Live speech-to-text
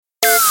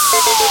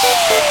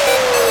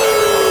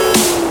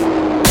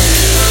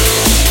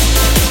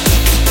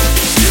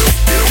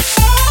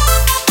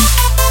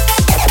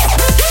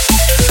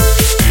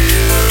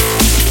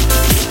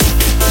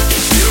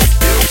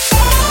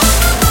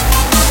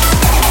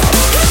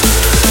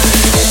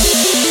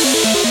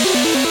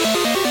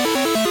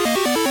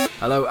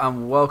Hello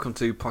and welcome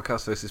to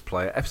Podcast vs.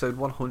 Player, episode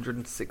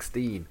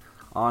 116.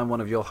 I'm one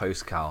of your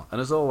hosts, Cal,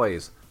 and as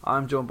always,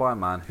 I'm joined by a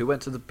man who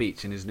went to the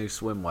beach in his new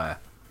swimwear.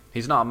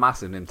 He's not a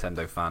massive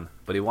Nintendo fan,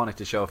 but he wanted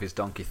to show off his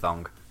donkey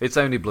thong. It's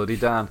only bloody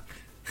Dan.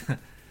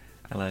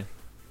 Hello.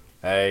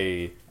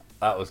 Hey,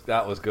 that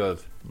was good.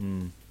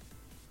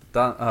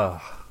 Dan,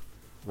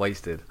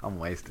 wasted. I'm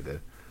wasted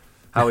here.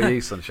 How are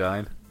you,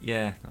 Sunshine?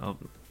 Yeah, I'm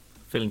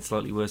feeling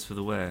slightly worse for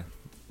the wear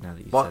now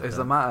that you What said is that.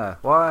 the matter?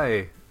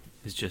 Why?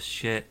 It's just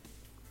shit.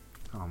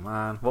 Oh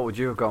man, what would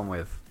you have gone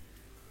with?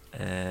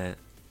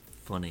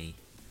 Funny.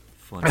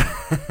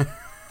 A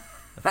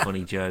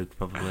funny joke,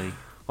 probably.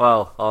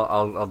 Well,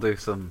 I'll do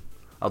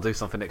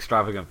something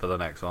extravagant for the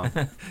next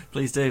one.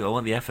 Please do. I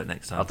want the effort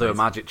next time. I'll do a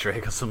magic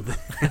trick or something.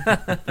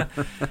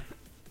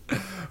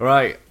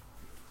 Right.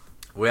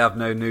 We have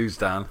no news,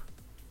 Dan.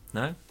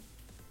 No?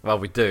 Well,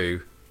 we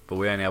do, but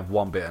we only have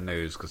one bit of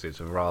news because it's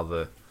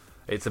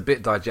a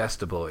bit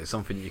digestible. It's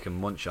something you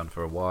can munch on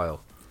for a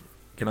while.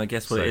 Can I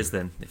guess what it is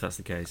then, if that's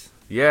the case?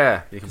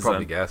 Yeah, you can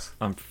probably guess.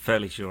 I'm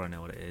fairly sure I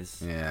know what it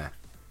is. Yeah.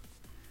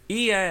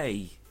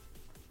 EA!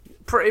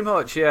 Pretty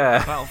much,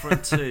 yeah.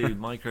 Battlefront 2,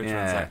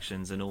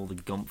 microtransactions and all the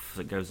gumph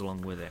that goes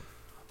along with it.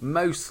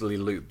 Mostly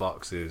loot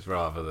boxes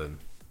rather than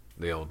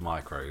the old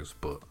micros,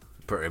 but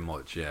pretty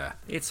much, yeah.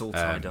 It's all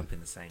tied up in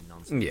the same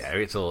nonsense. Yeah,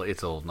 it's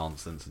all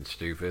nonsense and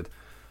stupid.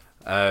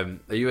 A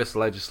US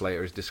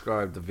legislator has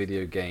described the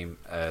video game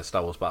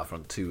Star Wars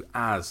Battlefront 2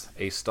 as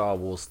a Star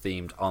Wars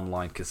themed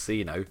online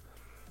casino,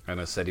 and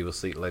has said he will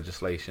seek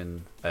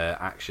legislation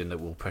action that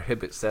will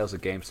prohibit sales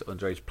of games to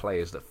underage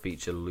players that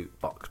feature loot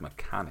box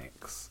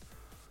mechanics.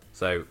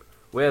 So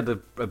we had a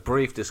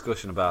brief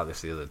discussion about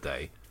this the other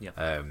day. Yep.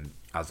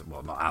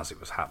 Not as it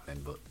was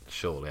happening, but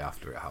shortly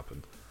after it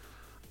happened,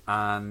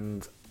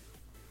 and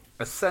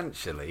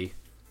essentially,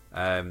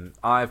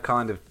 I've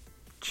kind of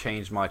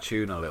changed my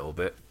tune a little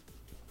bit.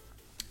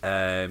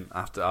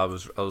 After I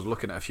was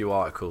looking at a few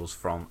articles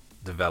from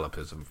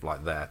developers and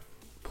like their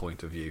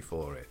point of view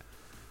for it,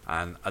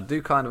 and I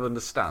do kind of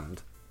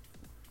understand.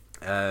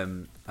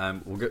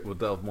 We'll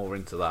delve more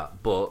into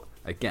that, but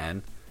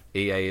again,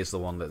 EA is the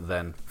one that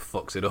then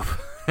fucks it up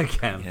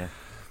again.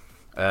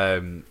 Yeah.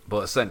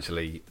 But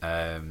essentially,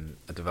 a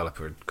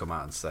developer had come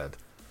out and said,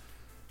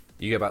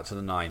 you go back to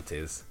the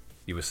 90s,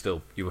 you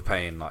were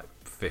paying like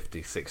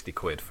 50, 60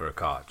 quid for a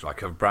cartridge,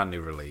 like a brand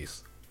new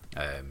release.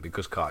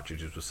 Because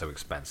cartridges were so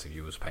expensive,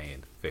 you was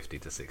paying 50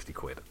 to 60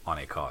 quid on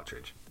a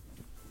cartridge.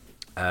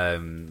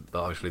 But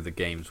obviously the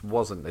games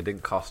they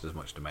didn't cost as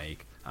much to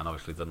make, and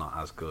obviously they're not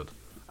as good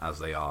as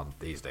they are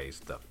these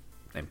days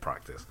in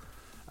practice.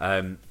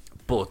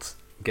 But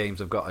games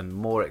have gotten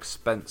more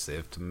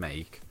expensive to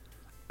make,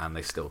 and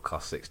they still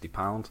cost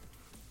 £60.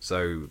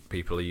 So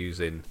people are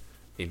using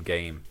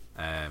in-game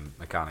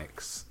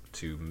mechanics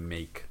to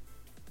make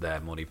their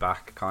money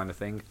back, kind of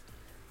thing.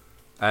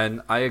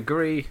 And I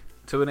agree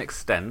to an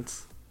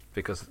extent,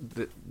 because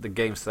the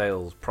game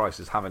sales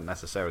prices haven't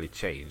necessarily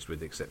changed, with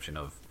the exception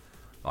of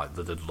like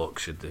the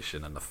deluxe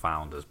edition and the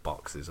founders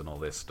boxes and all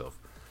this stuff.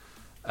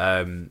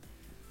 But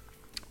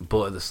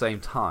at the same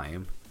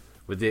time,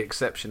 with the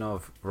exception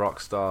of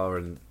Rockstar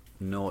and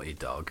Naughty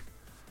Dog,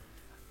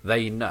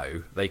 they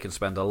know they can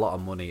spend a lot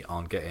of money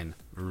on getting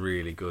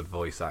really good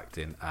voice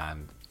acting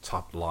and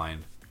top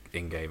line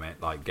in-game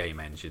like game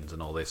engines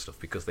and all this stuff,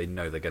 because they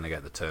know they're going to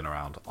get the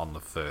turnaround on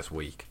the first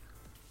week.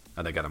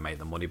 And they're going to make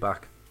the money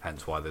back.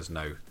 Hence why there's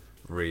no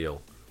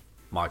real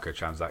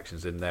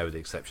microtransactions in there, with the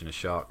exception of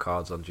shark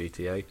cards on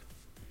GTA.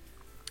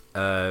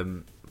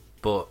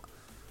 But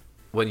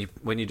when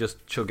you're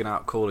just chugging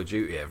out Call of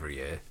Duty every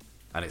year,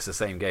 and it's the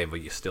same game, but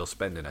you're still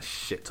spending a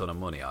shit ton of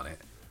money on it,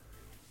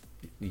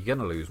 you're going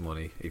to lose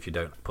money if you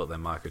don't put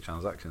them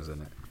microtransactions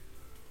in it.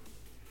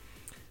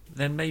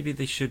 Then maybe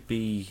there should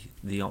be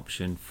the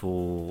option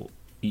for,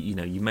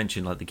 you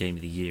mentioned like the Game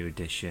of the Year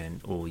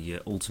edition, or your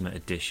Ultimate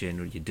edition,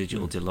 or your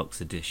Digital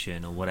Deluxe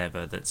edition, or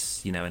whatever,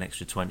 that's, an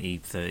extra 20,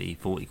 30,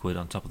 40 quid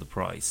on top of the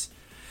price.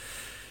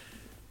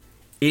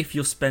 If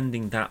you're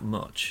spending that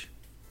much,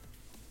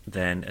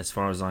 then as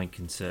far as I'm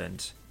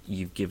concerned,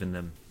 you've given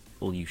them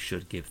all you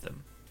should give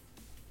them.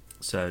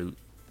 So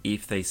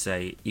if they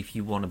say, if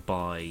you want to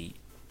buy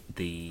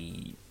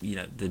the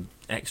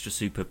extra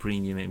super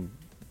premium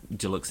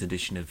deluxe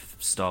edition of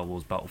Star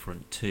Wars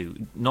Battlefront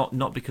 2,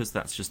 not because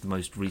that's just the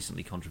most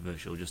recently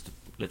controversial, just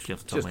literally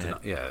off the top of my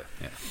head.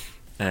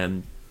 Yeah.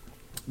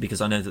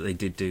 Because I know that they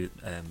did do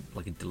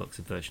like a deluxe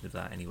version of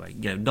that anyway.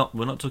 We're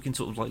not talking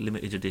sort of like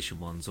limited edition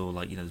ones, or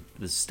like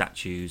the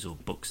statues or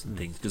books and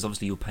things, because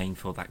obviously you're paying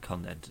for that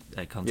content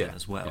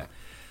as well. Yeah.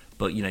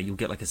 But you'll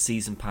get like a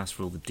season pass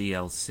for all the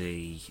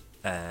DLC.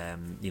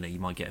 You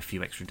might get a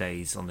few extra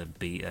days on the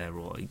beta,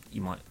 or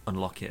you might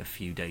unlock it a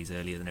few days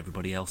earlier than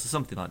everybody else, or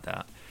something like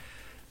that.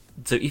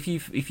 So if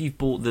you've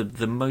bought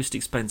the most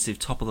expensive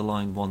top of the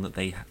line one that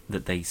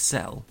they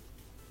sell,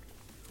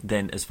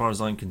 then as far as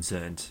I'm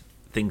concerned,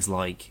 things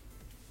like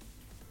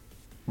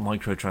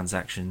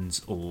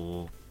microtransactions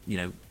or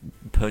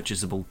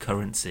purchasable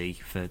currency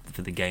for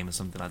the game or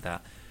something like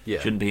that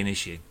shouldn't be an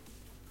issue.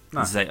 No.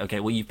 And say, okay,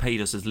 well, you've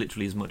paid us as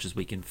literally as much as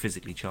we can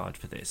physically charge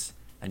for this,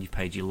 and you've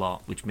paid your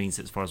lot, which means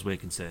that as far as we're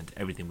concerned,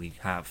 everything we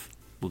have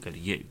will go to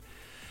you.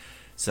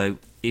 So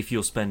if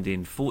you're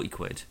spending 40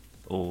 quid,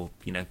 or,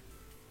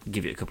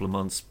 give it a couple of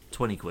months,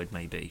 20 quid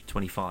maybe,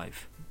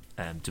 25,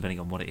 depending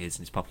on what it is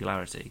and its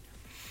popularity,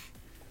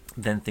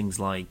 then things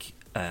like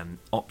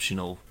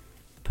optional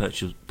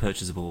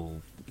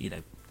purchasable,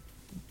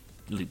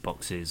 loot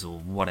boxes or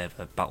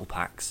whatever, battle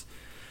packs,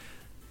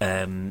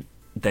 then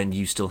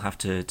you still have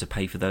to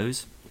pay for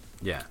those.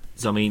 Yeah.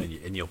 So I mean,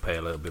 and you'll pay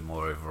a little bit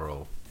more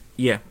overall.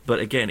 Yeah, but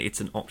again, it's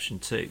an option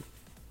too,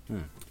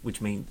 Hmm.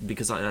 which means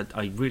because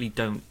I really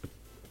don't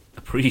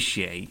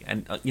appreciate,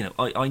 and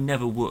I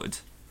never would,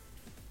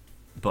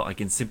 but I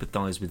can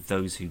sympathise with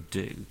those who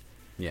do.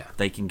 Yeah.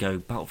 They can go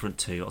Battlefront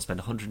 2, I'll spend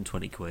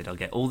 120 quid, I'll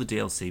get all the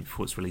DLC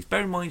before it's released.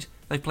 Bear in mind,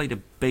 they've played a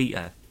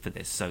beta for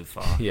this so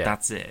far. Yeah.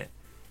 That's it.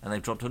 And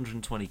they've dropped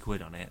 120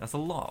 quid on it. That's a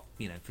lot,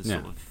 for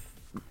sort of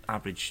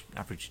average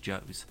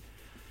Joes.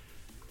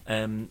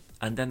 And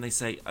then they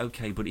say,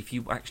 okay, but if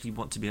you actually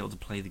want to be able to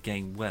play the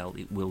game well,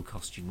 it will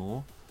cost you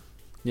more.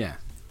 Yeah.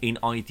 In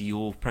either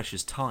your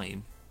precious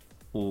time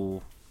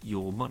or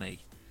your money.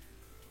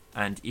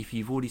 And if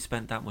you've already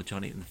spent that much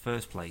on it in the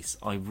first place,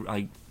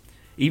 I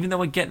even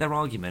though I get their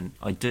argument,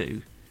 I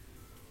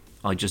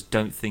just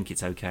don't think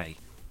it's okay.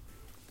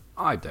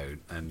 I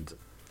don't, and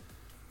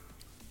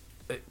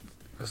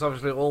because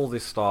obviously all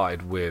this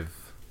started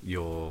with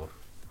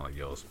not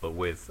yours, but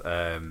with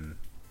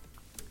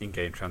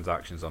in-game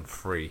transactions on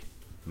free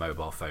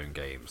mobile phone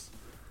games,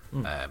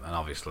 and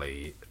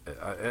obviously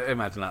I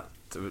imagine that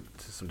to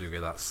some degree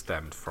that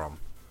stemmed from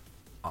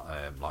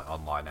like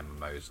online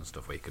MMOs and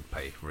stuff where you could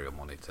pay real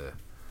money to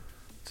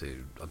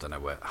I don't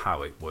know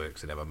how it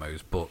works in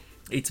MMOs, but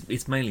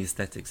it's mainly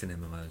aesthetics in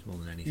MMOs more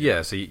than anything.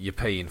 Yeah, so you're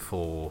paying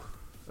for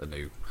a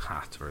new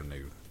hat or a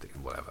new thing,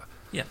 whatever.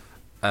 Yeah.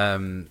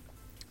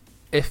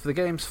 If the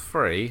game's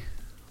free,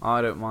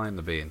 I don't mind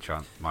there being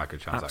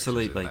microtransactions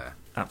Absolutely. in there.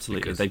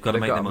 Absolutely. They've got to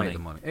make the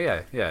money.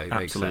 Yeah, it Absolutely.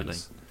 makes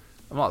sense.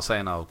 I'm not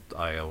saying I'll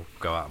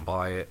go out and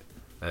buy it.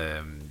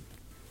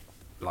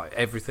 Like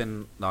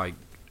everything, like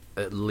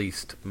at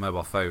least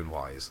mobile phone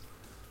wise,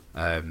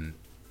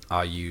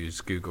 I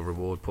use Google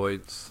reward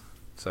points.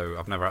 So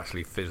I've never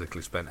actually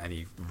physically spent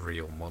any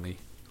real money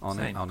on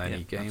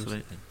any games.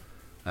 Absolutely.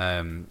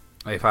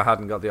 If I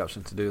hadn't got the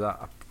option to do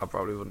that, I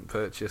probably wouldn't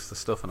purchase the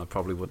stuff, and I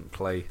probably wouldn't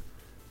play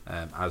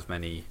as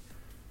many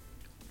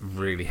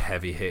really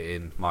heavy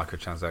hitting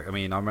microtransactions. I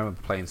mean, I remember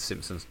playing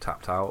Simpsons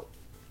Tapped Out,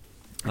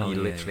 and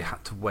you literally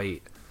had to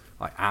wait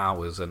like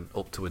hours and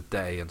up to a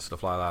day and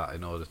stuff like that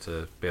in order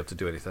to be able to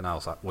do anything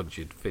else. Like once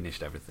you'd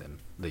finished everything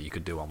that you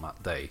could do on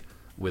that day,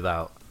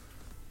 without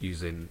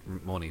using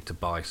money to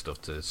buy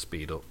stuff to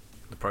speed up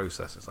the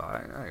process. It's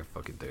like I ain't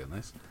fucking doing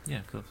this. Yeah,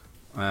 of course.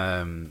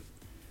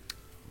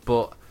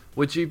 But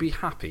would you be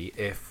happy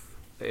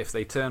if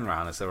they turn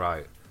around and say,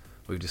 right,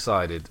 we've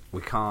decided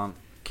we can't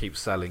keep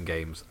selling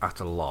games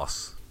at a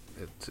loss,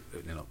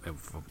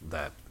 from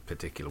their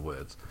particular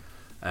words.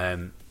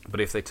 But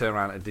if they turn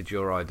around and did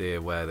your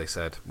idea where they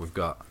said we've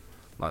got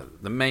like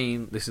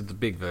this is the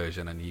big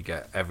version and you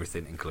get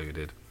everything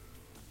included,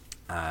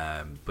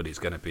 but it's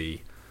going to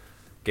be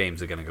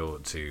games are going to go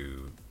up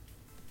to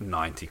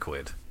 90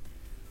 quid.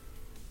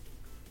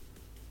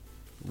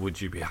 Would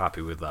you be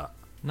happy with that?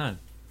 No.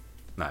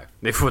 No.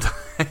 If would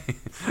I?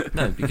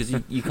 No, because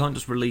you can't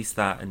just release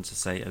that and to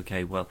say,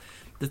 okay, well,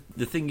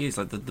 the thing is,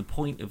 like the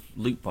point of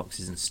loot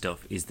boxes and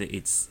stuff is that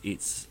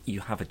it's you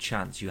have a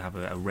chance, you have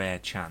a rare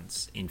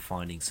chance in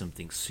finding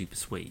something super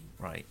sweet,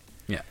 right?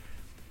 Yeah.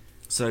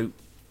 So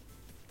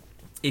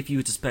if you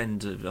were to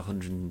spend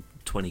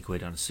 120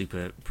 quid on a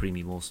super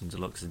premium awesome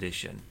deluxe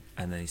edition,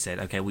 and then he said,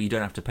 okay, well, you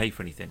don't have to pay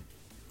for anything.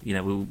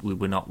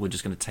 We're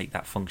just going to take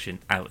that function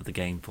out of the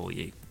game for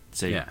you.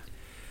 So, yeah.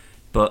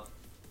 But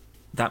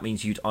that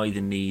means you'd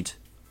either need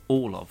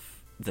all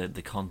of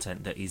the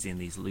content that is in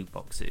these loot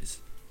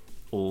boxes,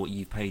 or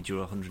you've paid your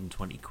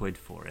 120 quid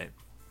for it,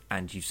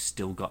 and you've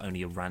still got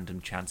only a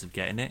random chance of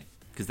getting it.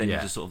 Because then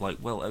you're just sort of like,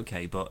 well,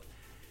 okay, but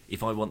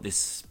if I want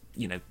this,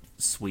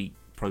 sweet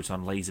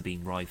proton laser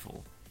beam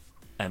rifle,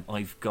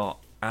 I've got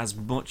as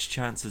much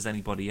chance as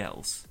anybody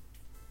else.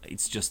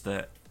 It's just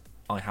that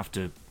I have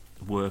to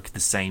work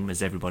the same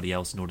as everybody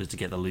else in order to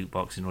get the loot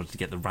box, in order to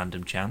get the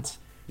random chance.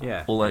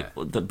 Yeah.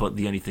 But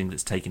the only thing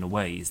that's taken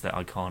away is that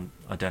I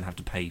don't have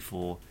to pay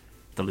for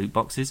the loot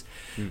boxes.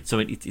 So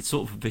it's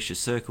sort of a vicious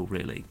circle,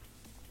 really.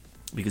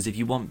 Because if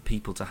you want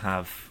people to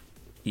have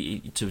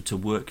to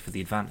work for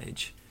the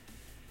advantage,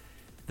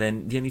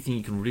 then the only thing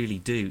you can really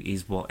do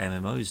is what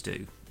MMOs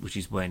do, which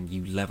is when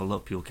you level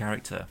up your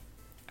character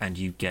and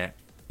you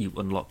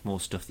unlock more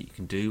stuff that you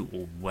can do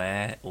or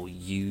wear or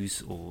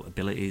use or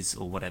abilities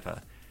or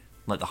whatever,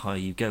 like the higher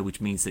you go, which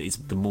means that it's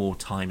the more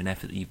time and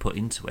effort that you put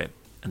into it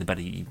and the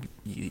better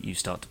you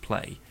start to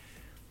play,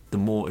 the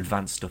more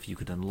advanced stuff you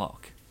could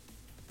unlock.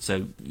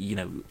 So,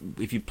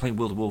 if you're playing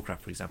World of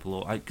Warcraft, for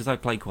example, because I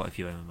play quite a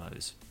few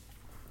MMOs,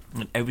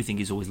 and everything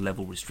is always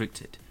level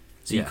restricted.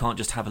 So you can't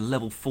just have a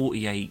level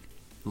 48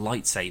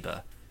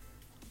 lightsaber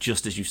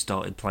just as you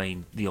started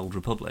playing the Old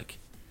Republic.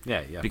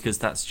 Yeah. Because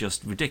that's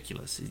just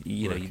ridiculous.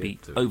 You'd be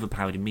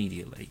overpowered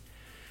immediately.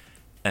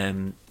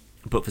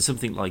 But for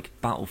something like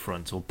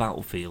Battlefront or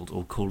Battlefield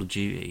or Call of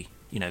Duty,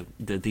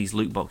 these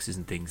loot boxes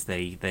and things,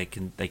 they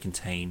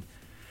contain,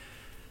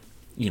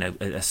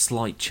 a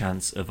slight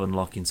chance of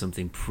unlocking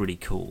something pretty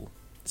cool.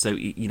 So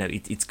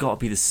it's got to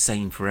be the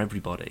same for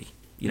everybody.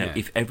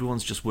 If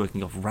everyone's just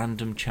working off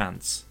random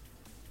chance,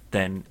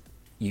 then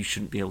you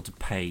shouldn't be able to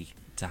pay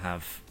to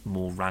have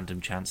more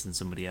random chance than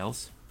somebody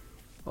else.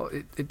 Well,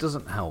 it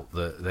doesn't help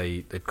that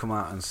they'd come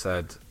out and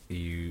said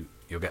you'll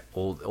get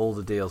all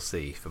the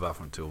DLC for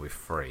Battlefront 2 will be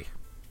free,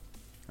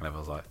 and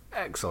everyone's like,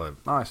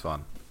 excellent, nice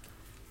one.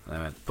 And they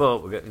went,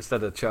 but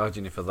instead of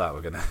charging you for that,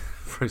 we're going to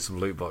throw some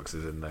loot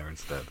boxes in there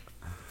instead.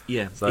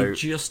 Yeah, so it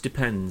just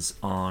depends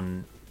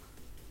on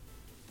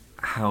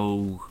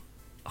how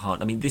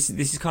hard. I mean, this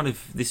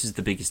is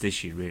the biggest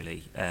issue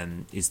really,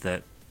 is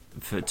that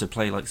to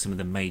play like some of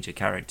the major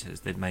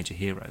characters, the major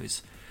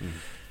heroes.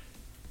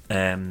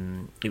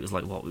 It was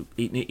like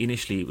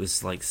initially it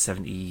was like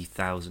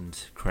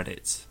 70,000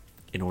 credits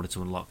in order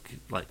to unlock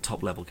like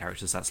top level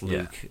characters. That's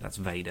Luke, that's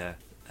Vader,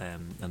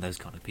 and those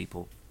kind of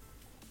people.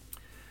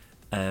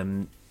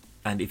 And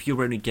if you're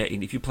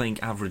playing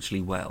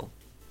averagely well,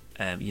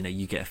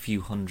 you get a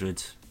few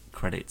hundred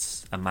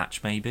credits a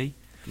match maybe.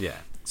 Yeah.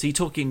 So you're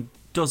talking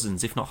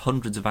dozens, if not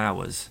hundreds of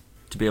hours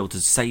to be able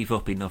to save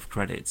up enough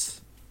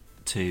credits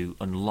to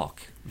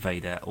unlock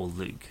Vader or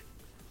Luke.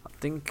 I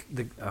think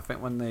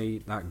when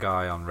that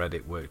guy on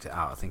Reddit worked it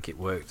out, I think it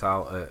worked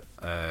out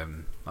at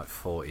like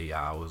 40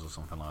 hours or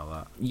something like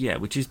that. Yeah,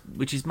 which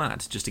is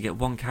mad, just to get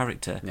one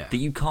character that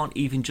you can't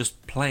even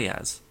just play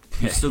as.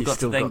 You've still got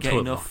to then get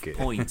enough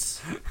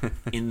points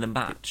in the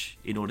match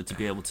in order to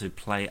be able to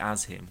play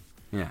as him.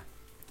 Yeah.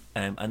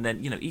 And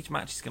then each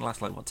match is going to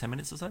last like 10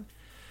 minutes or so.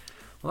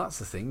 Well, that's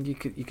the thing. You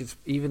could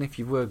even if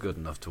you were good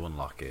enough to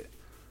unlock it,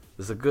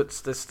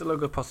 there's still a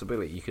good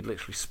possibility you could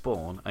literally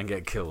spawn and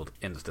get killed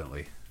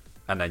instantly.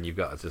 And then you've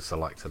got to just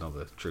select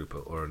another trooper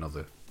or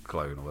another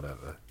clone or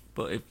whatever.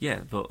 But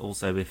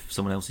also if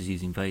someone else is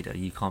using Vader,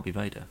 you can't be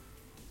Vader.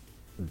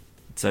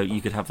 So you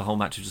could have the whole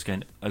match of just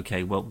going,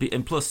 okay, well,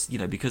 and plus,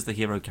 because the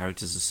hero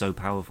characters are so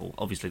powerful,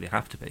 obviously they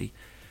have to be,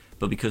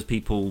 but because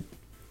people,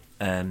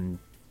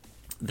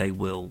 they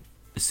will,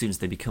 as soon as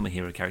they become a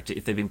hero character,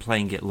 if they've been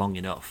playing it long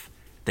enough,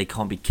 they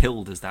can't be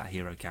killed as that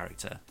hero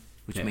character,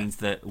 which means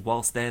that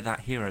whilst they're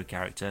that hero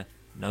character,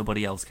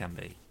 nobody else can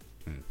be.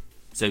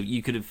 So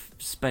you could have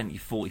spent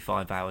your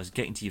 45 hours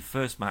getting to your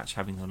first match,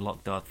 having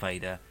unlocked Darth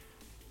Vader.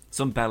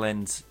 Some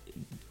bellend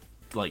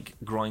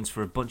grinds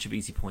for a bunch of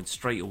easy points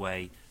straight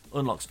away,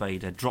 unlocks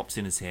Vader, drops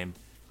in as him,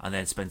 and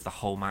then spends the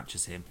whole match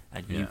as him,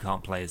 and you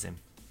can't play as him.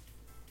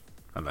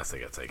 Unless they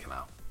get taken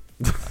out.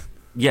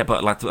 Yeah,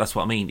 but that's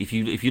what I mean. If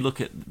you look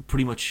at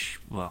pretty much,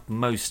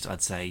 most,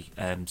 I'd say,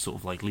 sort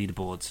of like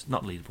leaderboards,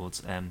 not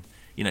leaderboards, kind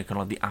of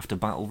like the after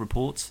battle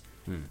reports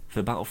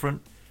for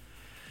Battlefront.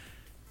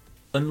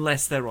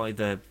 Unless they're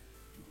either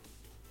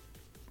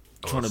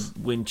trying to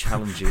win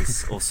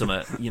challenges or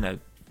something,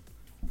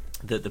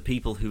 the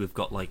people who have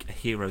got like a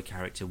hero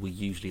character will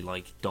usually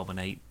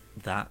dominate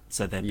that.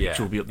 So their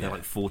picture will be up there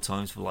 4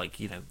 times for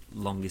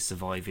longest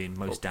surviving,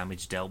 most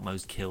damage dealt,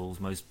 most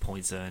kills, most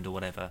points earned, or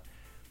whatever.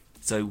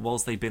 So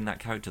whilst they've been that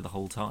character the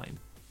whole time,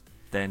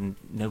 then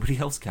nobody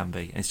else can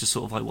be. And it's just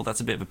sort of like, well, that's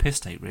a bit of a piss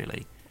take,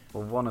 really.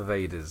 Well, one of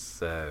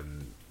Vader's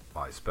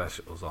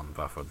specials on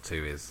Battlefront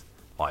 2 is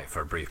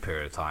for a brief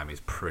period of time he's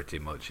pretty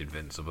much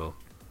invincible.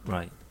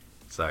 Right.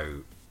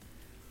 So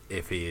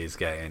if he is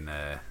getting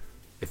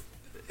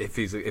if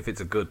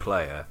it's a good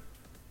player,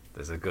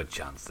 there's a good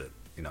chance that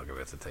you're not going to be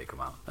able to take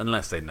him out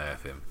unless they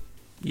nerf him.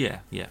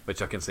 Yeah.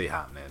 Which I can see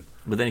happening.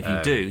 But then if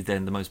you do,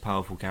 then the most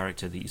powerful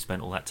character that you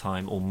spent all that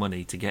time or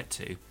money to get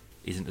to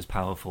isn't as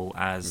powerful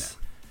as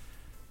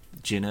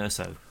Jyn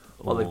Erso.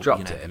 Well, they've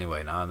dropped it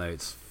anyway now. I know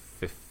it's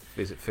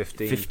is it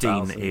 15?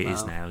 15 it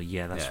is now.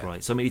 Yeah, that's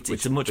right. So I mean,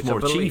 it's a much more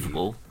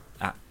achievable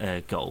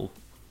goal,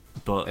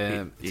 but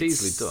it's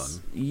easily done.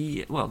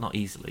 Yeah, well, not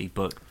easily,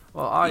 but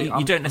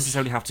you don't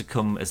necessarily have to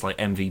come as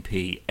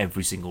MVP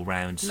every single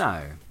round.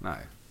 No.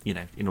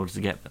 In order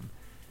to get them.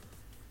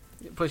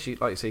 Plus, you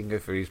can go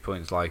through these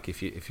points. Like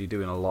if you're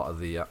doing a lot of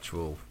the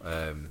actual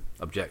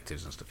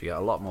objectives and stuff, you get a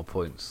lot more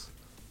points.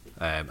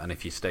 And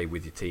if you stay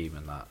with your team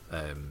and that,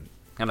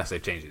 unless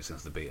they've changed it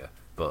since the beta,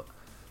 but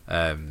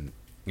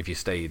if you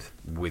stayed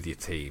with your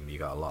team, you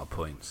got a lot of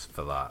points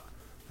for that,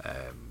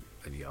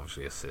 and you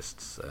obviously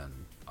assists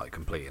and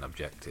completing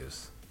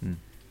objectives.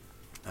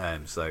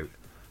 So,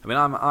 I mean,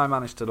 I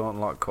managed to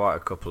unlock quite a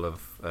couple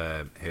of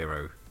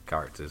hero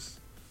characters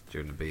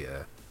during the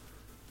beta,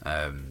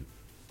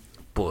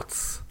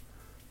 but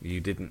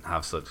you didn't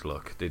have such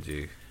luck, did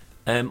you?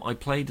 I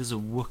played as a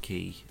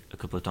Wookiee a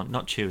couple of times,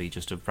 not Chewie,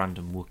 just a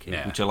random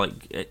Wookiee, which are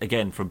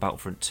again from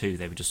Battlefront 2.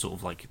 They were just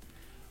sort of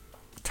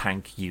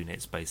tank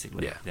units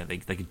basically. They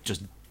could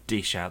just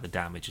dish out the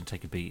damage and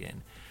take a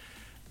beating.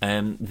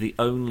 The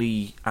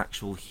only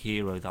actual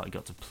hero that I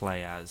got to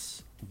play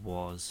as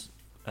was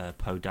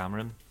Poe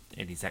Dameron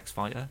in his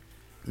X-Fighter,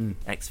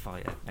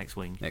 X-Fighter,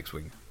 X-Wing.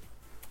 X-Wing.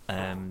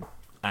 And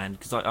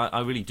because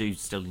I really do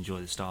still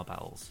enjoy the Star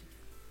battles.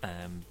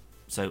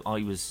 So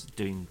I was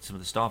doing some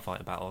of the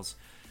Starfighter battles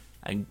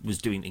and was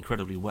doing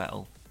incredibly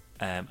well.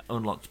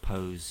 Unlocked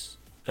Poe's...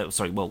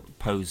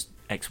 Poe's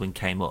X-Wing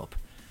came up,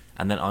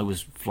 and then I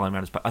was flying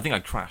around. I think I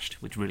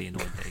crashed, which really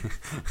annoyed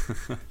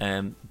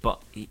me.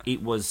 But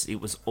it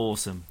was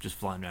awesome just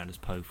flying around as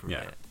Poe for a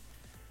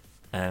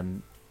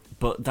bit.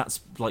 But that's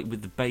like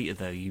with the beta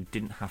though, you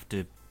didn't have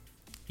to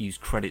use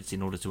credits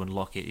in order to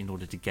unlock it in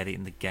order to get it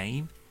in the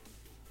game.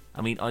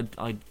 I mean,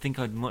 I think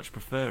I'd much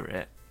prefer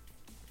it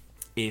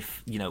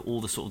if all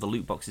the sort of the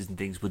loot boxes and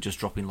things were just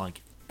dropping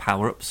like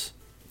power ups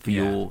for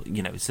your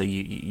so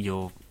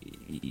you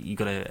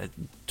got a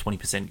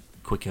 20%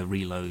 quicker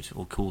reload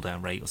or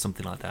cooldown rate or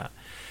something like that.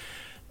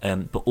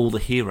 But all the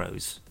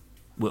heroes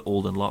were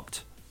all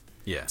unlocked.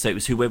 Yeah. So it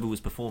was whoever was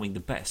performing the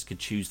best could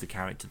choose the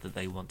character that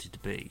they wanted to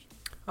be.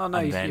 Oh no,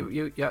 you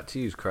had to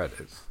use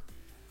credits.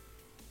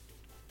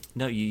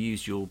 No, you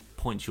used your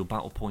points, your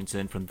battle points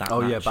earned from that match.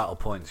 Oh yeah, battle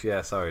points.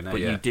 Yeah, sorry. No, but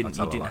yeah, you didn't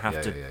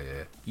have to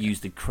yeah. use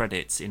the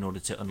credits in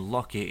order to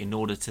unlock it, in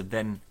order to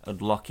then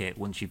unlock it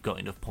once you've got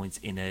enough points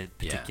in a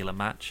particular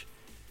match.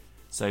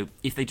 So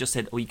if they just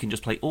said, you can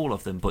just play all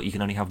of them, but you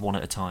can only have one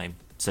at a time.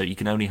 So you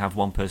can only have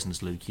one person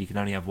as Luke, you can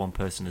only have one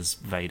person as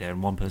Vader,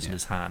 and one person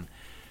as Han.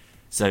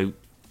 So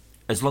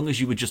as long as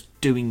you were just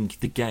doing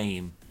the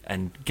game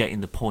and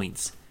getting the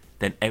points,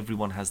 then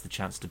everyone has the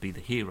chance to be the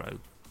hero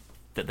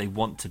that they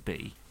want to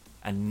be,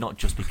 and not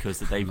just because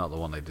that they've not the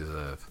one they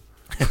deserve.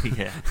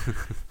 yeah,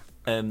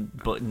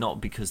 but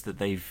not because that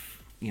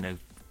they've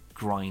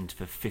grind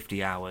for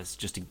 50 hours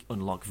just to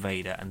unlock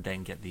Vader and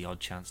then get the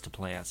odd chance to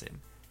play as him.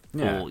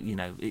 Yeah. Or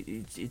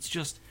it's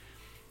just,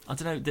 I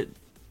don't know, that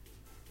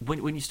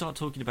when you start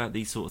talking about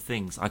these sort of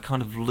things, I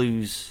kind of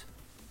lose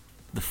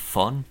the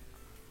fun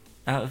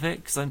out of it,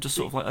 because I'm just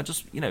sort of like,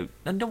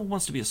 and no one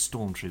wants to be a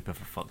stormtrooper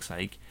for fuck's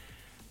sake,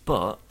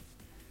 but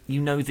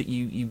that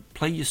you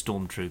play your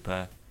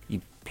stormtrooper,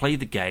 you play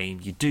the game,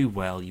 you do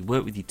well, you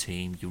work with your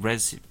team, you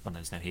res. Well,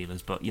 there's no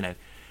healers, but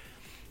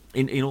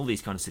in all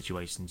these kind of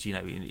situations,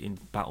 in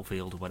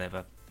Battlefield or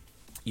whatever,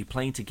 you're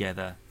playing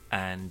together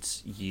and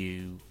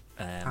you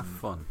have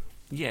fun.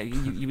 Yeah,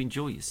 you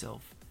enjoy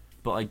yourself.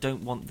 But I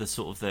don't want the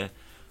sort of the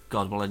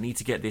God. Well, I need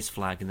to get this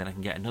flag, and then I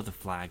can get another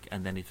flag,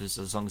 and then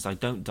as long as I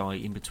don't die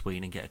in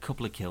between and get a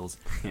couple of kills,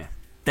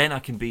 then I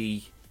can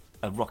be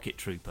a rocket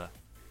trooper.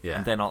 Yeah.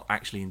 And then I'll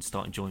actually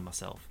start enjoying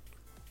myself.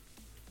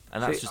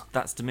 And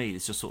that's to me,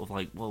 it's just sort of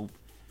like, well,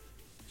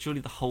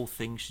 surely the whole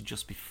thing should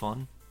just be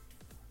fun.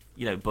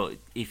 But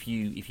if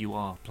you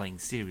are playing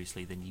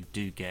seriously, then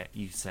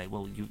you say,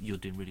 well, you're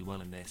doing really well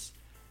in this.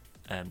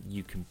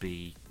 You can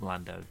be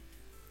Lando.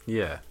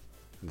 Yeah.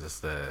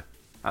 Just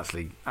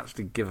actually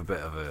give a bit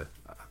of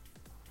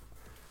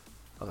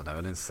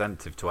an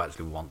incentive to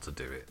actually want to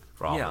do it.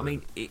 Yeah, I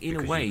mean, in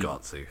a way, you've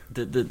got to.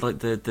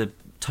 The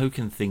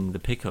token thing, the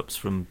pickups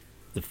from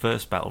the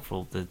first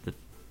Battlefront,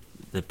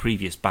 the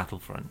previous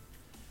Battlefront,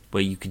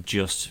 where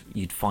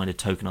you'd find a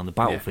token on the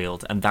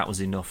battlefield, and that was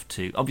enough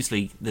to.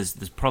 Obviously, there's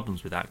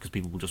problems with that because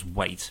people will just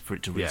wait for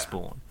it to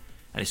respawn,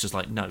 and it's just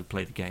like, no,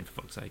 play the game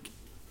for fuck's sake.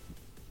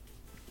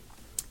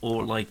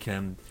 Or like,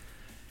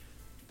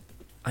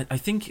 I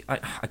think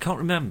I can't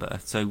remember.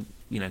 So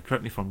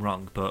correct me if I'm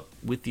wrong, but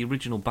with the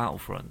original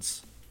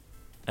Battlefronts,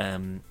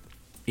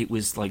 it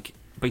was like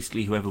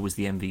basically whoever was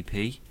the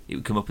MVP, it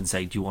would come up and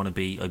say, "Do you want to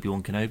be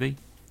Obi-Wan Kenobi?"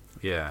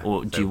 Yeah.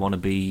 Or do you want to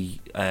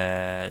be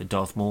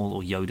Darth Maul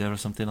or Yoda or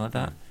something like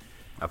that?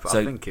 I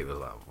think it was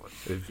that.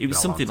 It was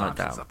something like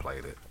that. Since I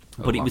played it.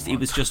 But it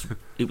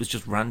was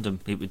just random.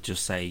 It would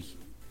just say,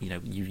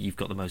 you've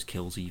got the most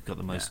kills or you've got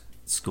the most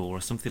score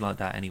or something like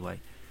that anyway.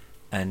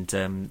 And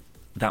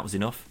that was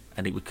enough.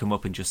 And it would come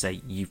up and just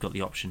say, you've got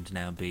the option to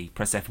now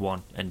press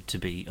F1 and to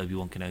be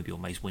Obi-Wan Kenobi or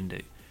Mace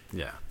Windu.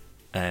 Yeah.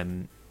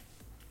 And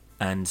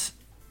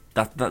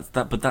that.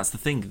 But that's the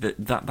thing,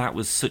 that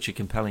was such a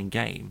compelling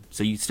game.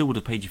 So you still would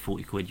have paid your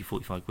 40 quid, your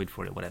 45 quid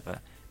for it, whatever.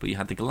 But you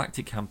had the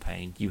Galactic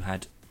campaign. You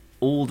had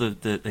all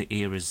the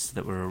eras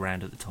that were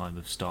around at the time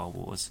of Star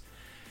Wars.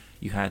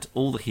 You had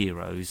all the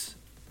heroes.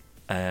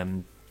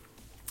 You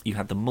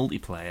had the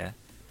multiplayer.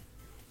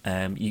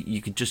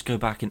 You could just go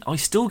back and I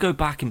still go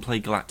back and play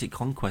Galactic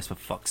Conquest for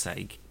fuck's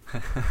sake.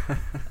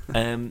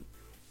 And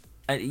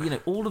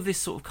all of this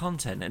sort of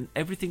content and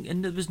everything,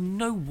 and there was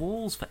no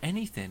walls for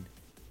anything.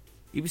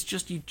 It was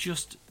just you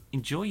just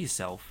enjoy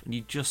yourself and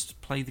you just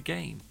play the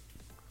game.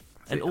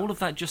 And all of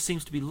that just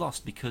seems to be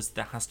lost because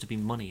there has to be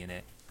money in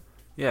it.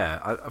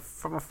 Yeah,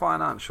 from a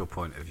financial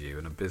point of view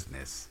and a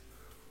business,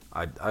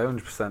 I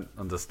 100%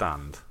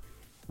 understand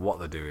what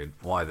they're doing,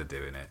 why they're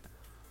doing it.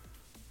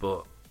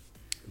 But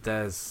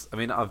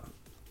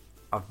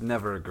I've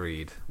never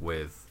agreed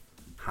with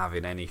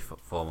having any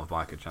form of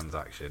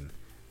microtransaction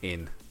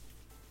in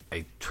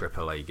a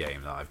AAA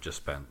game that I've just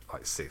spent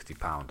like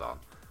 £60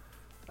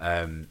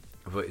 on.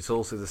 But it's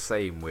also the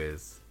same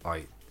with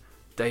like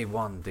day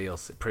one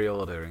DLC,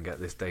 pre-order and get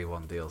this day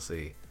one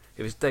DLC.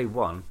 If it's day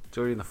one,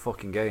 during the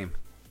fucking game,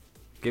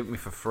 give it me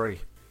for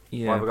free.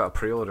 Why have I got to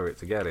pre-order it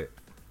to get it?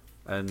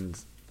 And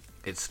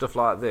it's stuff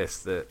like this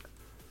that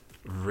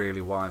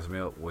really winds me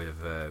up with.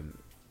 I'm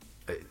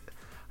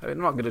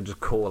not going to just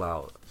call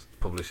out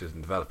publishers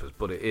and developers,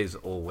 but it is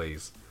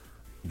always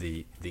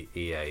the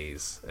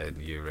EAs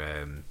and your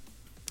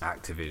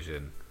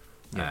Activision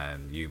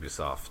and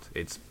Ubisoft.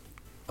 It's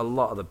a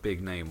lot of the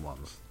big name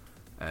ones,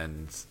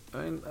 and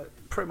I mean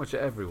pretty much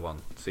everyone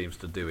seems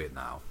to do it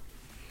now.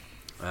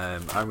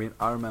 I mean,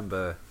 I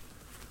remember,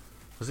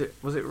 was it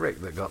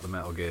Rick that got the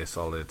Metal Gear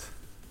Solid,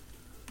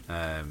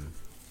 where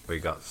he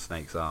got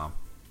Snake's arm?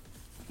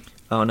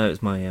 Oh no,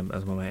 it's my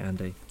mate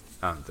Andy.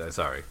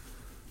 Sorry,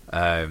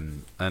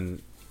 and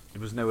it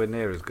was nowhere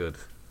near as good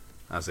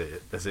as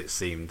it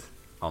seemed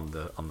on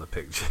the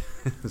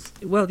pictures.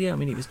 Well, yeah, I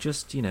mean, it was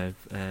just, you know,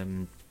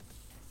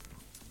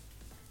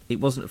 it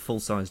wasn't a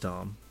full-sized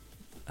arm.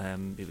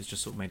 It was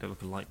just sort of made out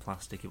of light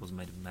plastic. It wasn't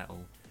made of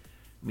metal.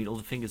 I mean, all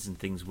the fingers and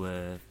things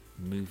were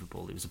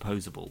movable. It was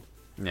opposable.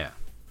 Yeah.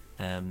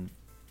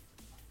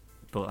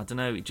 But I don't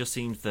know. It just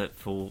seems that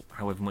for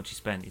however much he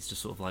spent, it's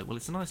just sort of like, well,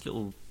 it's a nice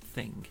little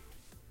thing,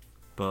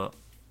 but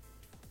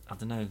I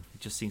don't know. It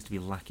just seems to be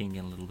lacking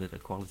in a little bit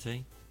of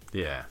quality.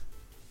 Yeah.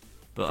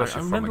 But I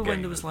remember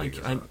when there was like,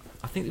 I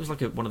think there was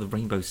like one of the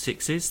Rainbow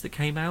Sixes that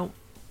came out,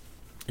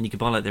 and you could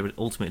buy like their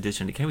Ultimate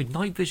Edition. It came with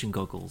night vision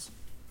goggles.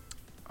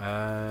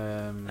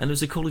 And there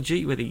was a Call of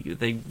Duty where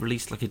they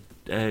released like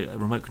a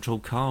remote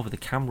controlled car with a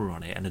camera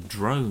on it and a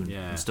drone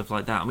and stuff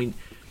like that. I mean,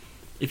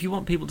 if you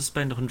want people to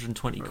spend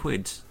 120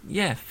 quid,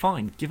 yeah,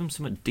 fine, give them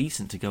something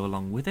decent to go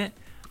along with it.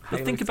 But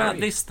Halo think 3. about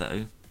this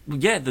though. Well,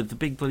 yeah, the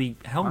big bloody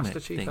helmet Master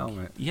Chief thing.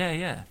 helmet.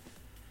 Yeah.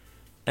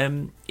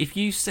 If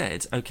you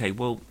said, okay,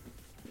 well,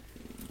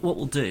 what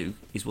we'll do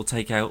is we'll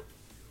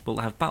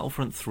have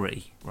Battlefront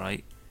 3,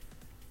 right?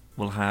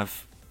 We'll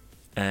have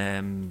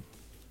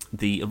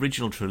the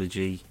original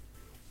trilogy,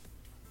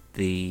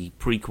 the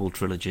prequel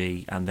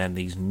trilogy, and then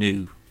these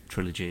new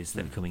trilogies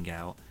that are coming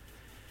out.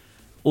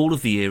 All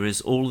of the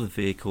eras, all of the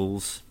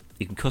vehicles.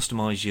 You can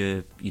customise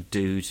your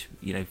dude,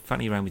 you know,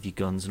 fanny around with your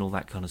guns and all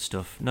that kind of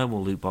stuff. No more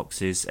loot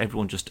boxes.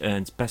 Everyone just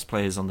earns. Best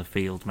players on the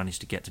field manage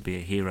to get to be a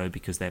hero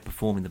because they're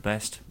performing the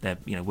best. They're,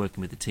 you know, working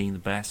with the team the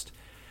best.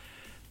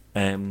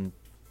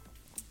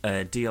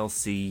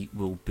 DLC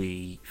will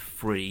be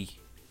free.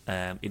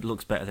 It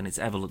looks better than it's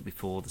ever looked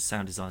before. The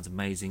sound design's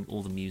amazing.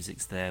 All the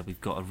music's there. We've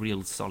got a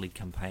real solid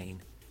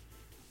campaign.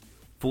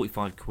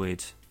 45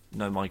 quid.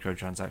 No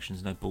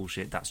microtransactions. No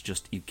bullshit. That's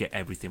just, you get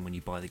everything when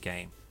you buy the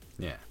game.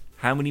 Yeah.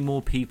 How many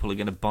more people are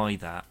going to buy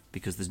that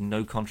because there's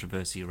no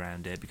controversy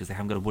around it, because they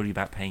haven't got to worry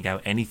about paying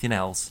out anything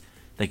else?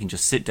 They can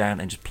just sit down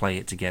and just play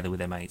it together with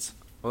their mates.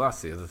 Well,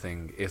 that's the other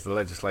thing. If the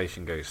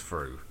legislation goes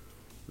through,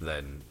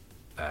 then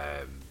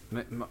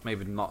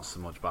maybe not so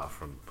much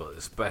Battlefront, but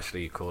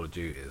especially Call of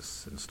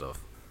Duties and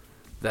stuff,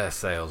 their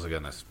sales are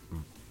going to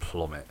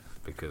plummet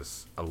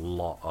because a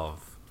lot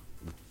of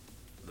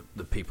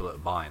the people that are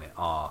buying it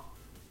are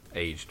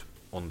aged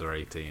under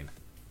 18.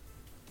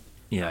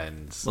 Yeah.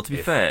 And well, to be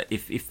fair,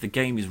 if the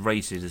game is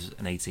rated as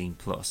an 18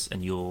 plus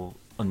and you're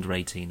under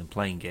 18 and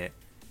playing it,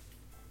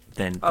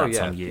 then that's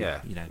on you.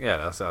 Yeah, you know. Yeah,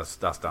 that's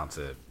down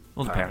to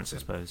all the parents, I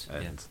suppose.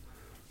 And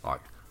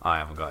like, I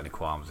haven't got any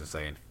qualms in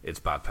saying it's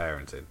bad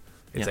parenting.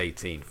 It's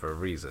 18 for a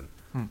reason.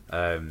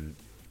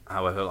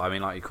 However, I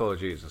mean, like your Call of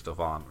Duty and stuff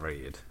aren't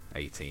rated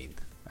 18.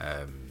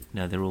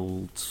 No, they're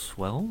all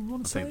 12. I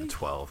think they're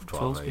 12,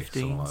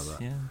 15, like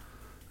that.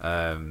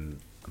 Yeah.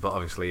 But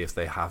obviously, if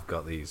they have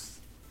got these,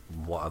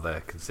 what are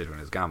they considering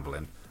as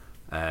gambling?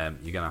 You're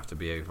going to have to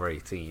be over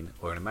 18,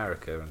 or in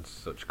America and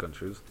such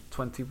countries,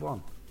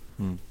 21.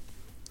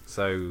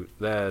 So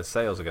their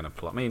sales are going to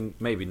plummet. I mean,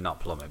 maybe not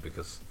plummet,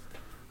 because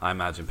I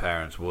imagine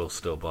parents will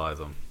still buy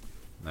them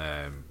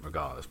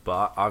regardless.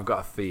 But I've got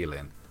a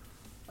feeling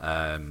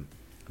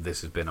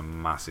this has been a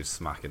massive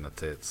smack in the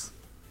tits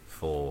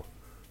for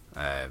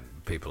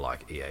people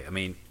like EA. I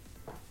mean,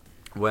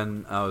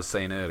 when I was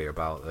saying earlier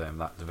about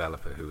that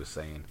developer who was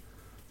saying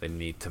they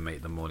need to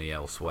make the money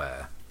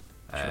elsewhere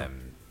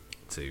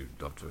to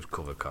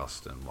cover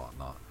cost and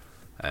whatnot,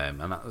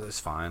 and that's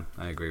fine,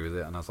 I agree with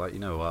it. And I was like, you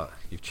know what,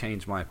 you've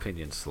changed my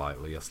opinion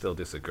slightly. I still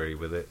disagree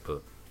with it,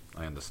 but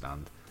I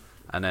understand.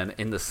 And then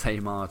in the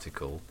same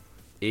article,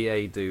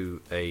 EA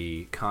do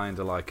a kind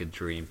of like a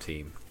dream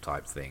team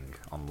type thing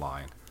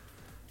online,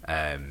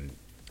 and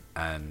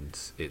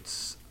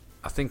it's,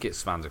 I think it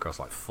spans across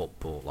like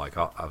football, like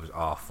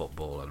our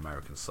football and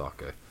American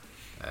soccer,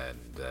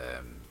 and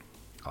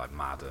like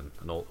Madden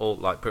and all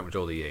like pretty much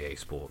all the EA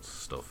Sports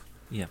stuff.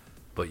 Yeah.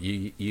 But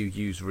you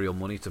use real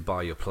money to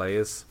buy your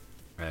players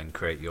and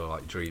create your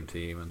like dream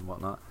team and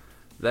whatnot.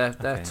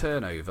 Their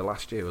turnover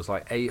last year was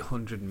like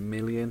 800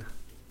 million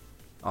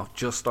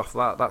just off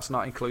that. That's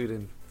not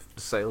including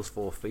sales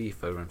for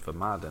FIFA and for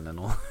Madden and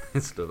all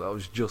this stuff. That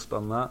was just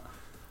on that.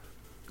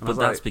 And but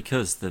that's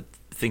because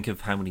think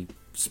of how many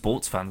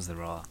sports fans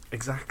there are.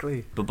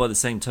 Exactly. But by the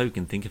same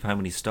token, think of how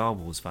many Star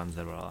Wars fans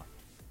there are.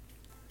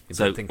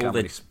 So think how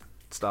many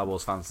Star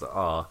Wars fans that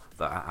are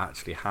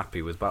actually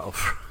happy with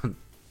Battlefront.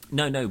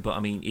 No, but I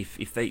mean,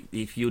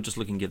 if you're just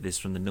looking at this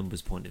from the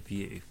numbers point of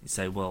view, you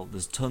say, well,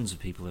 there's tons of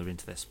people who are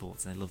into their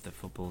sports and they love their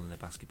football and their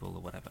basketball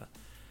or whatever.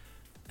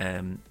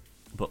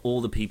 But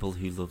all the people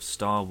who love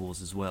Star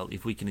Wars as well,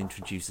 if we can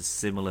introduce a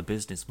similar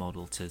business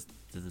model to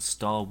the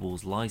Star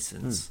Wars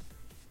license,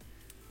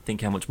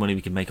 think how much money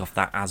we can make off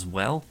that as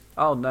well.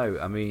 Oh no,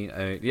 I mean,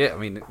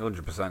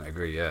 100%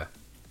 agree, yeah.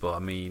 But I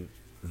mean,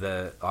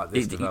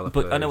 this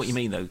developer. But I know what you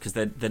mean though, because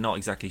they're not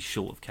exactly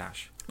short of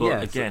cash. But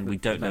Yeah, again, so we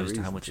don't know there's as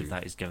no to how reason much to. of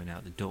that is going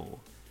out the door.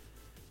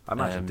 I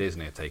imagine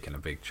Disney are taking a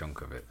big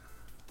chunk of it.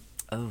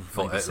 Oh,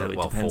 For- maybe so.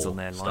 It depends for on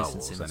their Star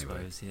licensing, Wars, I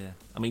anyway. suppose. Yeah.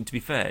 I mean, to be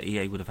fair,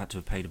 EA would have had to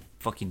have paid a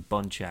fucking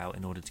bunch out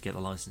in order to get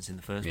the license in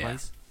the first Yeah.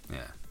 place.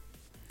 Yeah.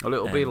 Well,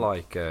 it'll be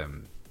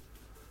Um,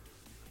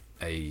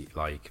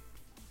 like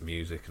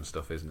music and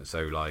stuff, isn't it?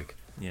 So like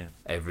Yeah.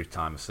 every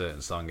time a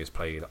certain song is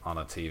played on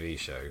a TV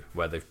show,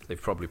 where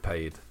they've probably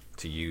paid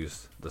to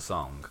use the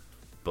song,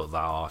 but that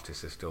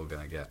artist is still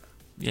going to get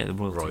Yeah, the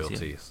royalties. Yeah.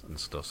 royalties and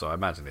stuff. So I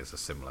imagine it's a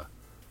similar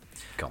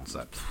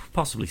concept.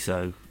 Possibly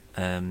so.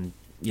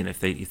 If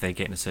they're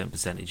getting a certain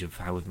percentage of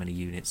however many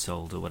units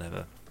sold or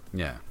whatever.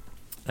 Yeah.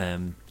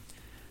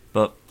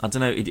 But I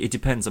don't know. It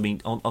depends. I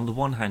mean, on the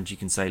one hand, you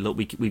can say, look,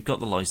 we've got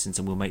the license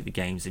and we'll make the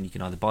games, and you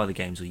can either buy the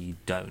games or you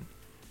don't,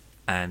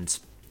 and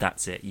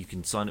that's it. You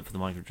can sign up for the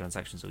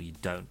microtransactions or you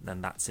don't,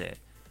 and that's it.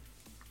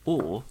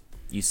 Or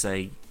you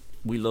say,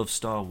 we love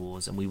Star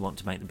Wars and we want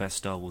to make the best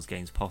Star Wars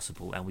games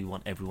possible, and we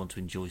want everyone to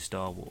enjoy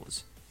Star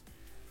Wars.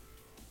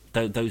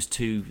 Those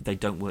two, they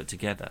don't work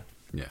together.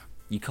 Yeah.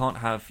 You can't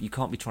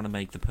be trying to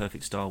make the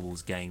perfect Star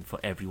Wars game for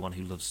everyone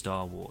who loves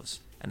Star Wars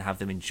and have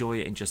them enjoy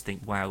it and just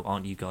think, wow,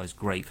 aren't you guys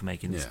great for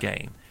making this Yeah.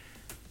 game,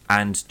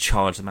 and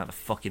charge them out the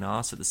fucking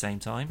arse at the same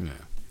time. Yeah.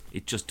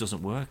 It just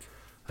doesn't work.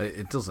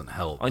 It doesn't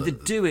help. Either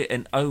that- do it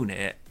and own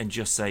it and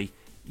just say,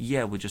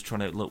 yeah, we're just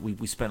trying to look,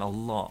 we spent a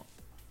lot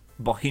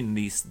buying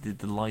the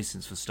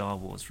license for Star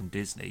Wars from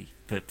Disney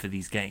for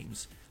these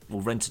games,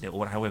 or renting it,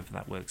 or however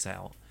that works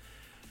out.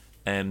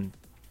 And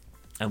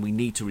we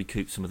need to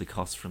recoup some of the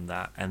costs from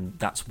that, and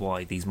that's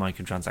why these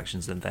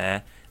microtransactions are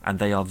there, and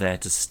they are there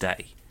to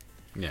stay.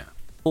 Yeah.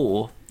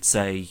 Or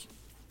say,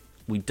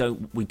 we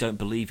don't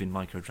believe in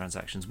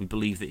microtransactions. We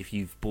believe that if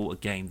you've bought a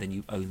game, then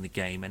you own the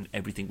game, and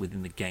everything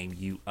within the game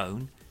you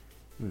own.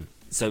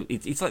 So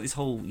it's like this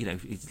whole,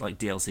 it's like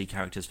DLC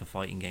characters for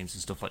fighting games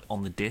and stuff like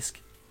on the disc,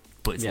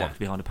 but it's Yeah. locked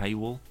behind a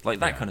paywall. Like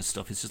that Yeah. kind of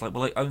stuff. It's just like,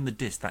 well, I own the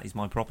disc, that is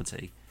my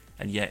property,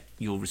 and yet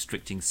you're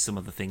restricting some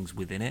of the things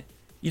within it.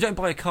 You don't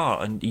buy a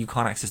car and you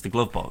can't access the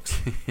glove box.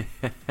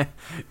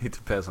 It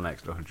depends on an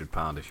extra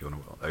 £100 if you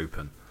want to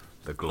open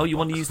the glove. Oh, you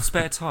want to box. use the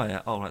spare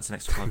tyre? Oh, right, it's an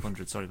extra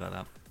 500. Sorry about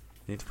that.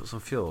 You need to put some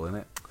fuel in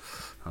it.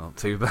 Oh,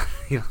 too bad.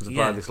 You have to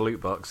Yeah. buy this loot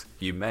box.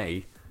 You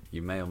may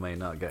or may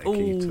not get a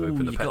key to Oh,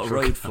 open the you petrol. got a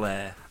road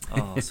flare.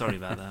 Oh, sorry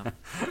about that.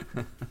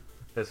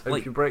 Let's hope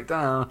Like- you break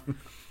down.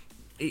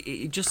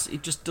 It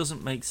just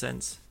doesn't make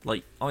sense.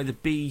 Like, either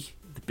be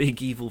the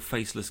big evil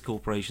faceless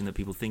corporation that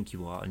people think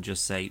you are and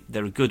just say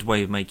they're a good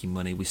way of making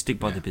money, we stick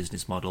by Yeah. the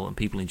business model and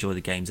people enjoy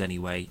the games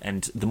anyway,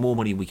 and the more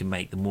money we can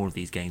make, the more of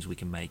these games we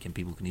can make and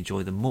people can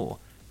enjoy them more.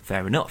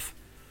 Fair enough.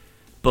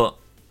 But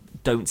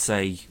don't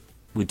say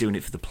we're doing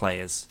it for the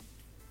players.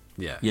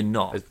 Yeah. You're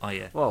not, It's- are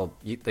you? Well,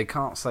 they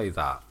can't say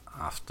that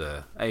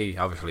after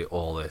obviously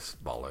all this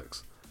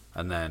bollocks,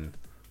 and then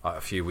like,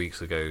 a few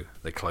weeks ago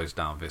they closed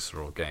down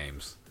Visceral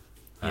Games.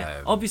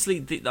 Yeah. Obviously,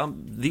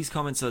 these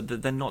comments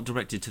they're not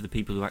directed to the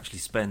people who actually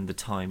spend the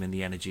time and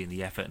the energy and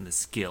the effort and the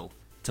skill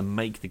to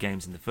make the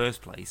games in the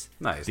first place.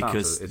 No, it's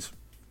because not. It's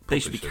they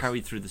should be publishers.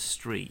 carried through the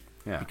street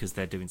Yeah. because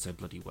they're doing so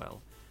bloody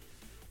well.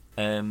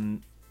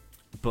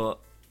 But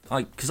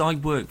because I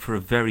work for a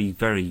very,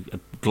 very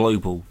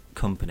global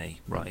company,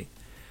 right?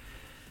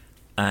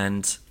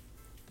 And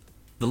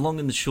the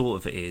long and the short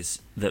of it is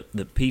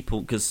that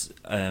people, because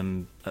I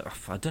don't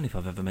know if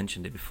I've ever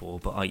mentioned it before,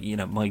 but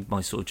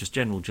my sort of just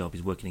general job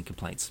is working in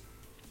complaints.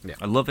 Yeah.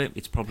 I love it.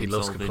 It's He problem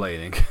loves solving.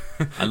 complaining.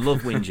 I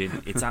love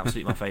whinging. It's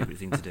absolutely my favourite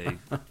thing to do,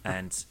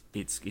 and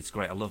it's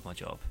great. I love my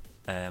job.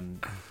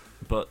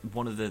 But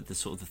one of the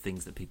sort of the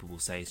things that people will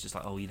say is just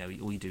like, oh, all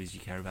you do is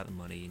you care about the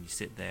money and you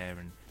sit there,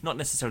 and not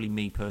necessarily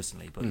me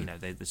personally, but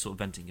they're sort of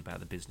venting about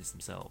the business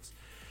themselves.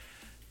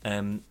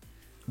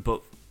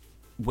 But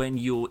when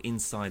you're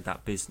inside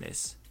that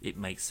business, it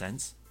makes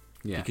sense.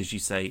 Yeah. Because you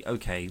say,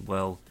 okay,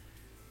 well,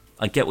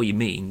 I get what you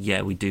mean.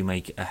 Yeah, we do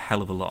make a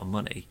hell of a lot of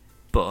money.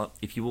 But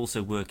if you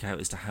also work out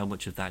as to how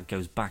much of that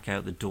goes back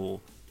out the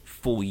door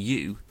for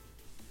you,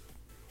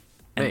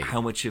 and Me? how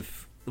much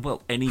of,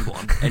 well,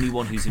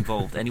 anyone who's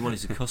involved, anyone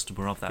who's a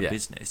customer of that Yeah.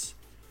 business,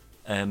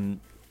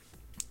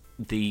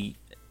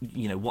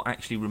 what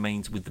actually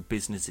remains with the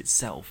business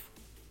itself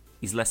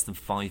is less than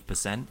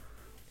 5%.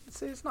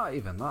 See, it's not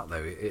even that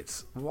though.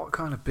 It's what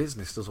kind of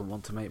business doesn't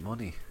want to make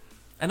money?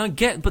 And I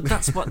get, but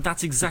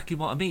that's exactly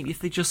what I mean. If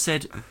they just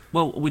said,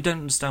 well, we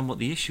don't understand what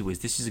the issue is,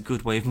 this is a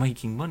good way of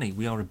making money,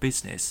 we are a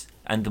business,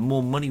 and the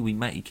more money we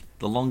make,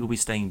 the longer we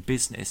stay in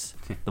business,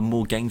 the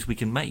more games we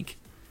can make.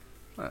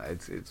 Well,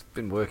 it's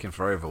been working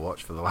for Overwatch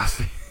for the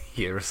last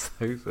year or so.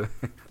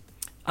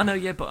 I know,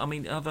 yeah, but I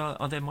mean, are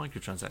there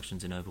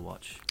microtransactions in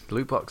Overwatch?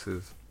 Loot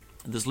boxes.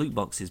 There's loot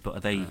boxes, but are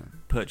they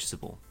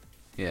purchasable?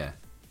 Yeah.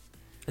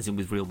 As in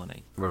with real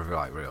money?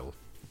 Like real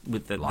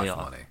life they are.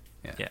 money.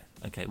 Yeah. Yeah.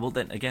 Okay. Well,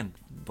 then again,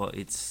 but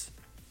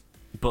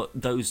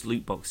those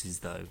loot boxes,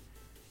 though,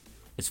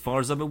 as far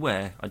as I'm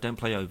aware, I don't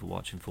play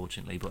Overwatch,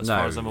 unfortunately. But as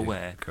far as I'm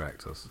aware,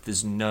 correct us.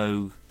 There's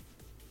no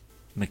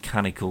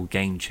mechanical,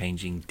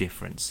 game-changing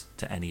difference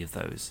to any of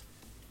those.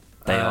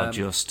 They are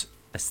just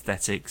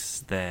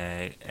aesthetics.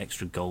 They're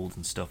extra gold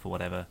and stuff or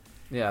whatever.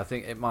 Yeah, I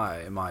think it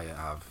might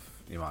have.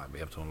 You might be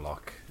able to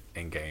unlock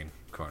in-game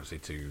currency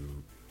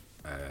to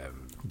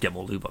get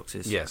more loot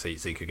boxes. Yeah, so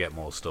you could get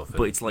more stuff,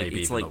 but it's like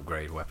maybe it's even like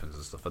upgrade weapons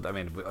and stuff. But I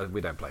mean,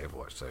 we don't play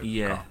Overwatch, so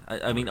yeah.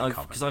 I mean,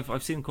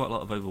 I've seen quite a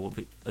lot of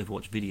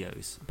Overwatch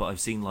videos, but I've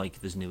seen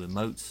like there's new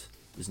emotes,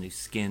 there's new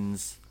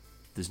skins,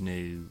 there's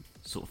new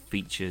sort of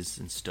features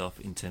and stuff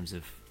in terms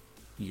of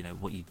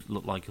what you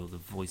look like or the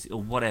voice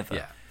or whatever.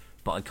 Yeah.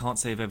 But I can't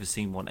say I've ever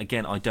seen one.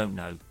 Again, I don't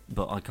know,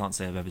 but I can't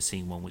say I've ever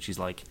seen one which is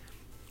like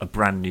a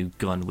brand new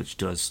gun which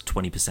does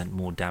 20%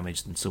 more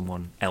damage than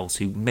someone else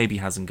who maybe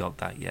hasn't got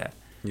that yet.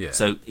 Yeah.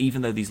 So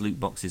even though these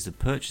loot boxes are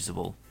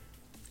purchasable,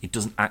 it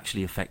doesn't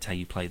actually affect how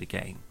you play the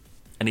game.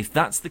 And if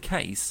that's the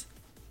case,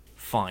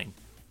 fine,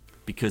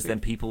 because then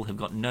people have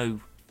got no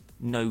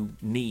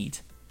need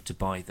to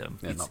buy them.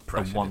 Yeah, it's not a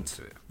pressured want.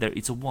 into it.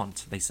 It's a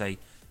want. They say,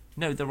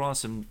 no, there are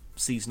some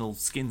seasonal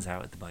skins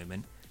out at the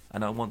moment,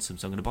 and I want some,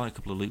 so I'm going to buy a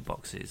couple of loot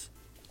boxes.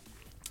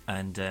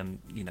 And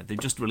they've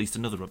just released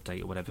another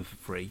update or whatever for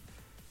free,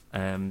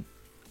 and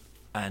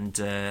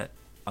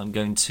I'm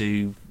going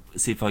to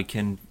see if I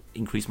can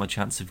increase my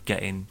chance of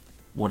getting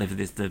whatever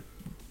the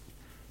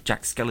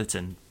Jack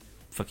Skeleton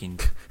fucking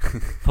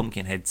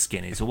pumpkin head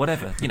skin is or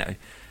whatever,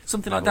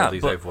 something like that. All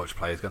these Overwatch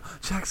players go,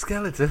 Jack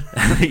Skeleton.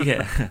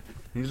 Yeah,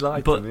 he's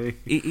lied but to me.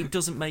 it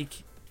doesn't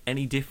make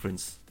any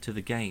difference to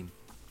the game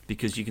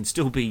because you can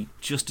still be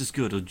just as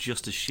good or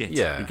just as shit,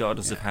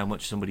 regardless of how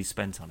much somebody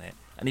spent on it.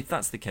 And if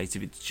that's the case,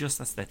 if it's just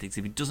aesthetics,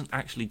 if it doesn't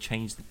actually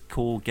change the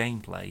core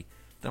gameplay,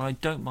 then I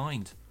don't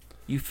mind.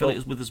 You fill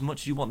it with as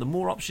much as you want. The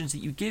more options that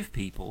you give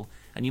people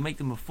and you make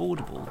them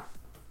affordable,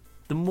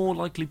 the more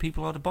likely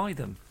people are to buy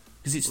them.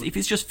 Because if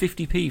it's just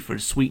 50p for a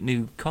sweet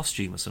new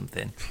costume or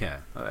something,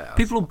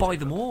 people will buy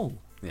them all.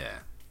 Yeah.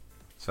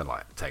 Spend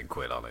like 10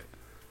 quid on it.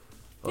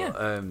 Yeah.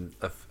 Well,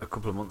 a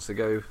couple of months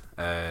ago,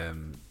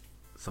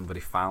 somebody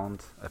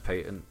found a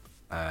patent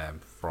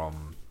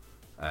from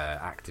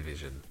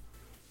Activision,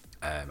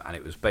 and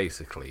it was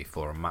basically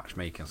for a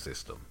matchmaking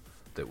system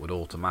that would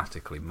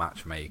automatically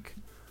matchmake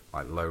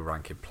like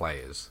low-ranking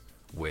players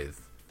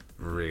with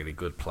really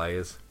good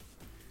players.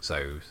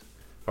 So,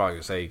 for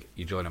argument's sake,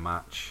 you join a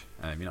match,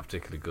 you're not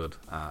particularly good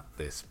at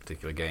this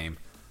particular game,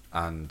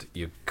 and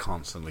you're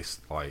constantly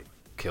like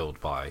killed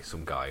by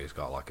some guy who's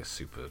got like a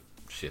super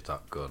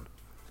shit-up gun.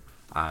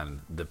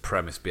 And the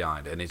premise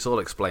behind it, and it's all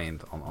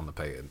explained on the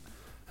patent,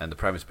 and the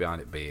premise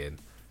behind it being,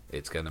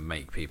 it's going to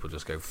make people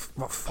just go,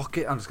 fuck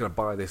it, I'm just going to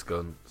buy this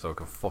gun so I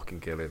can fucking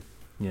kill him.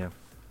 Yeah.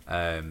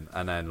 And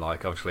then,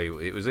 like, obviously,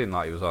 it was on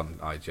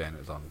IGN, it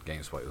was on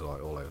GameSpot, it was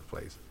like all over the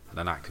place. And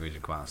then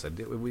Activision came out and said,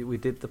 we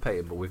did the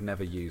patent, but we've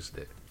never used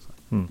it.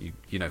 Like,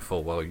 you know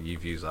full well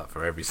you've used that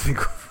for every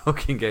single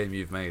fucking game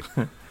you've made.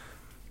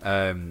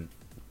 And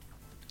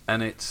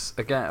it's,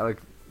 again, like,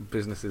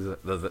 businesses,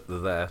 they're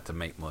there to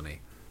make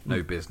money.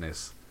 No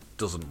business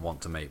doesn't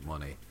want to make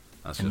money.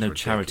 That's and just no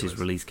ridiculous. charities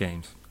release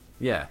games.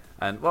 Yeah,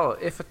 and, well,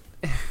 if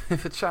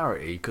a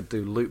charity could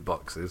do loot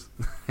boxes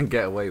and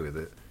get away with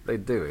it,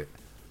 they'd do it.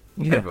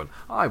 Yeah. Everyone.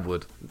 I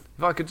would.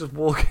 If I could just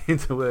walk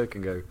into work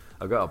and go,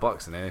 I've got a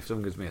box in here, if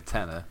someone gives me a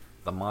tenner,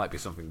 there might be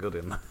something good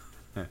in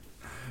there.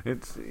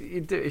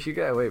 If you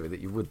get away with it,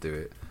 you would do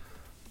it.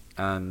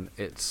 And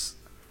it's...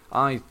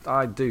 I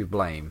do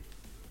blame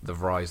the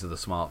rise of the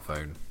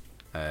smartphone.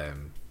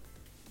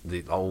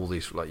 All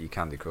these, like, your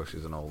Candy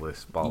Crushes and all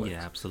this bollocks.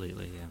 Yeah,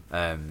 absolutely,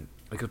 yeah.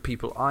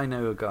 Because I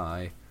know a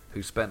guy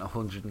who spent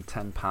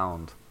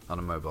 £110 on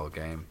a mobile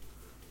game,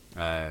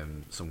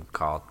 some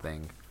card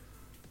thing.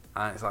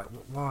 And it's like,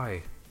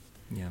 why?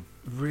 Yeah.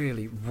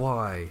 Really,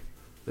 why?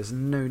 There's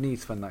no need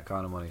to spend that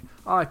kind of money.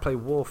 I play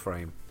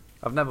Warframe.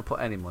 I've never put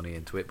any money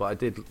into it, but I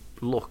did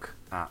look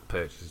at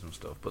purchases and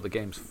stuff. But the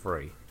game's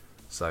free,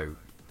 so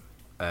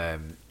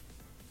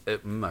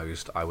at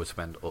most I would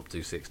spend up to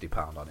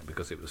 £60 on it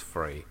because it was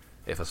free.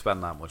 If I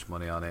spend that much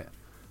money on it,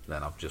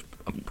 then I've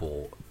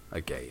bought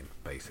a game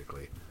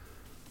basically.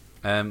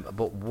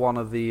 But one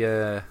of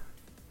the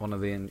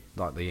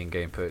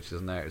in-game purchases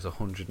in there is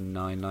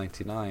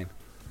 $109.99.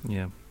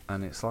 Yeah.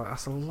 And it's like,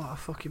 that's a lot of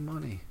fucking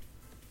money.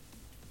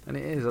 And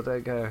it is. I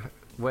don't care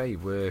where you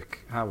work,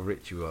 how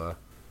rich you are.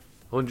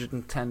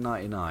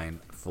 $110.99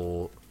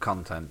 for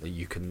content that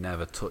you can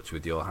never touch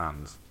with your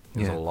hands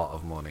is a lot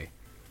of money.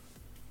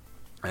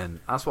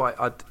 And that's why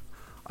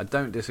I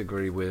don't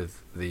disagree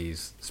with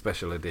these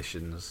special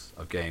editions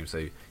of games.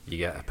 So you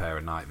get a pair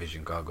of night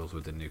vision goggles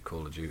with the new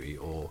Call of Duty,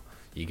 or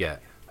you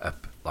get a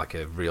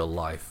real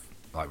life,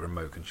 like,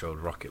 remote controlled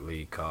Rocket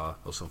League car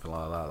or something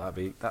like that.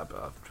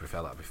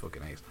 That'd be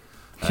fucking ace.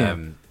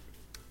 and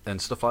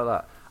stuff like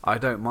that. I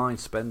don't mind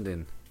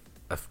spending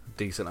a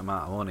decent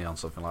amount of money on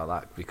something like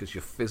that because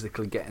you're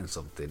physically getting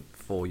something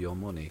for your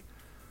money.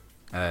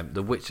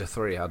 The Witcher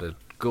 3 had a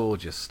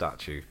gorgeous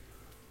statue,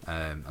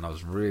 and I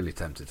was really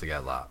tempted to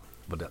get that,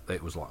 but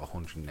it was like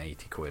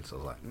 180 quid, so I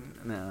was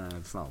like, no,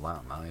 it's not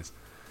that nice.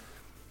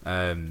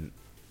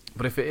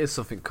 But if it is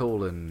something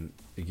cool and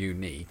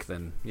unique,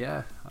 then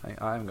yeah,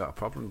 I haven't got a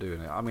problem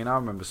doing it. I mean, I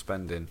remember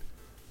spending,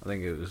 I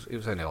think it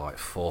was only like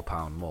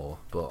 £4 more,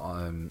 but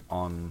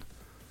on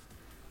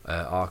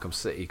Arkham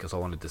City because I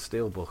wanted the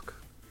Steelbook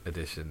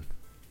edition,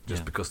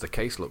 just because the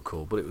case looked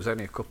cool, but it was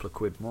only a couple of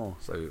quid more,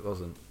 so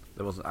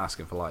they wasn't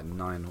asking for like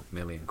 9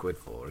 million quid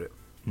for it.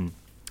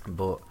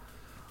 But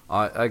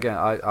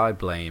I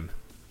blame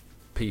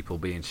people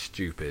being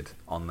stupid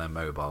on their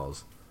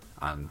mobiles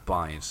and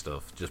buying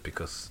stuff just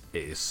because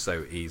it is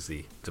so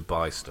easy to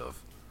buy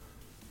stuff.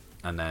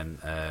 And then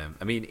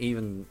I mean,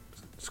 even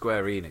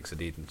Square Enix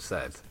had even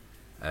said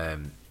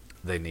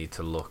we need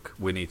to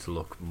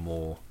look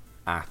more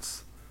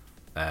at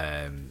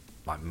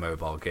like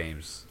mobile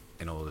games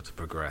in order to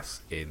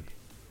progress in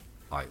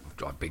like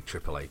big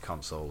AAA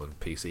console and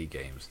PC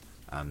games,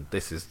 and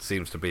this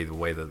seems to be the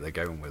way that they're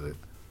going with it.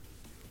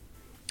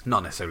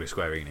 Not necessarily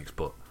Square Enix,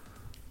 but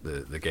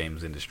the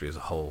games industry as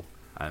a whole.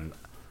 And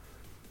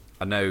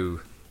I know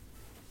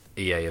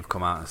EA have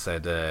come out and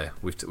said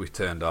we've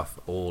turned off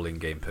all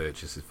in-game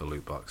purchases for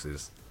loot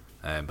boxes,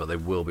 but they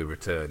will be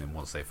returning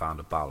once they found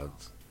a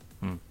balance.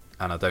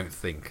 And I don't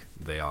think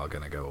they are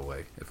going to go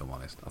away, if I'm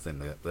honest. I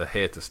think they're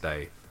here to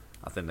stay.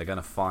 I think they're going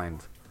to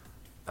find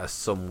a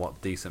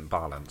somewhat decent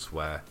balance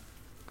where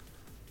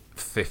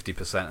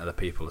 50% of the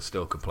people are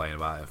still complaining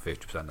about it and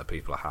 50% of the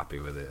people are happy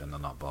with it and they're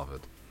not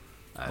bothered.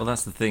 Well,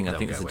 that's the thing. I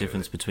think there's a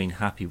difference between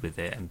happy with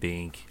it and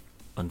being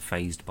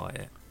unfazed by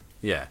it.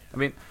 Yeah. I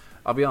mean,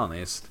 I'll be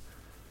honest,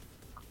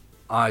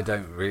 I'm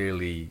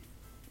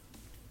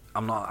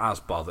not as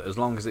bothered as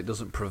long as it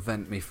doesn't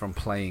prevent me from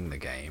playing the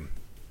game.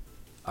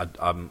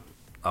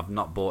 I've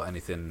not bought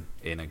anything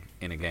in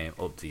a game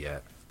up to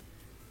yet,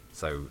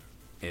 so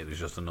it was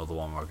just another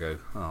one where I go,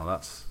 oh,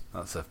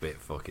 that's a bit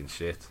fucking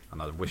shit,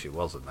 and I wish it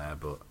wasn't there,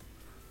 but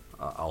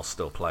I'll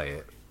still play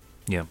it.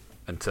 Yeah.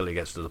 Until it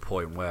gets to the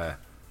point where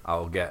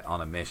I'll get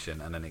on a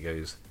mission and then it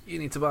goes, you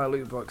need to buy a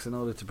loot box in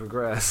order to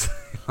progress.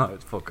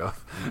 Like, fuck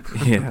off.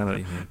 Yeah, I know what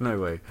you mean. No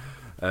way.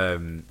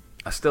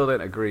 I still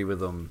don't agree with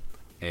them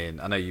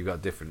I know you've got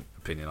a different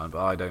opinion on it,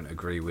 but I don't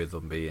agree with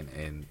them being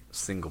in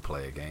single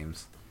player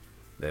games.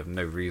 They have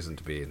no reason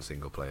to be in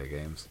single player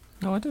games.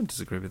 No, I don't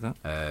disagree with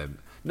that.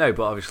 No,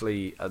 but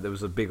obviously there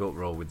was a big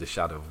uproar with the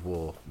Shadow of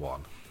War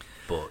one,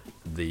 but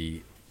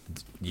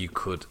you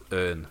could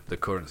earn the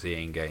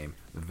currency in game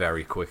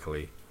very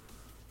quickly,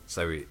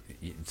 so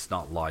it's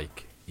not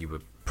like you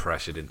were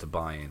pressured into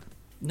buying.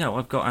 No,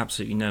 I've got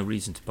absolutely no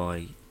reason to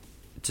buy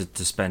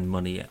to spend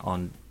money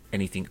on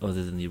anything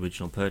other than the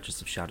original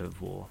purchase of Shadow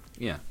of War.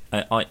 Yeah,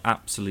 I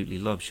absolutely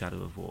love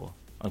Shadow of War.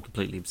 I'm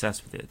completely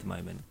obsessed with it at the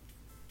moment,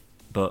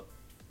 but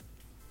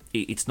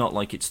it's not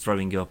like it's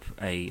throwing up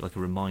a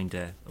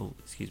reminder. Oh,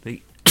 excuse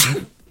me.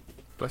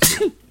 Bless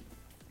you.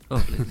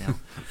 Oh, now.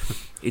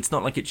 It's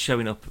not like it's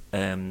showing up.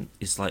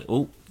 It's like,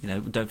 oh,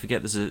 don't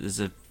forget there's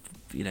a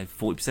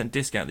 40%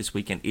 discount this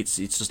weekend. It's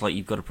just like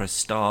you've got to press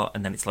start,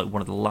 and then it's like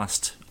one of the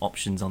last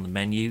options on the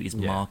menu is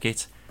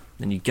market.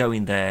 Then you go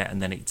in there,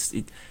 and then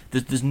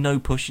there's no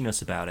pushing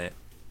us about it.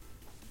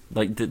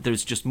 Like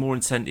there's just more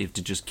incentive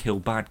to just kill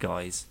bad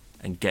guys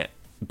and get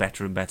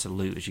better and better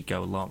loot as you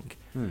go along,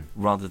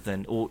 rather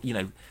than or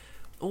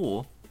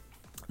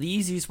the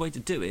easiest way to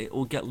do it,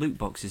 or get loot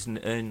boxes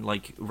and earn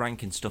like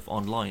rank and stuff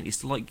online, is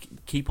to like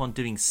keep on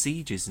doing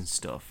sieges and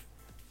stuff,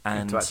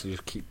 and to actually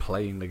just keep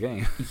playing the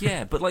game.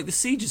 Yeah, but like the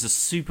sieges are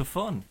super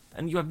fun,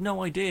 and you have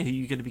no idea who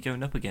you're going to be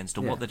going up against,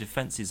 or what their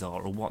defenses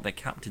are, or what their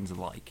captains are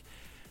like.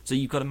 So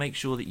you've got to make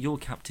sure that your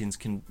captains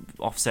can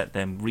offset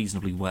them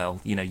reasonably well.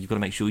 You've got to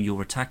make sure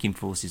your attacking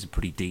forces are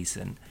pretty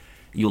decent,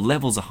 your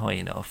levels are high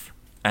enough,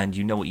 and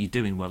you know what you're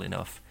doing well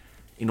enough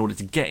in order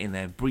to get in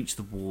there, breach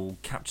the wall,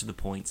 capture the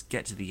points,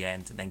 get to the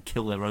end, and then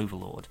kill their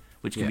overlord,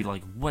 which can be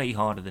like way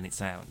harder than it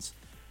sounds.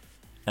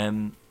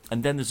 And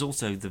then there's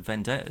also the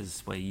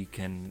vendettas, where you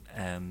can,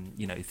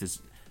 if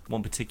there's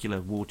one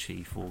particular war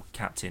chief or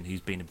captain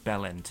who's been a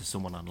bellend to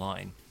someone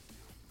online,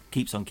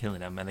 keeps on killing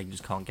them, and they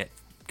just can't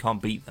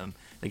beat them,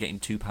 they're getting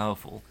too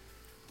powerful,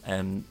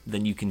 then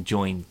you can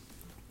join,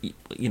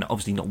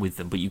 obviously not with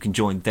them, but you can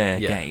join their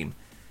game.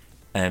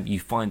 You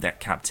find that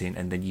captain,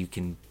 and then you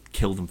can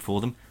kill them for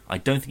them. I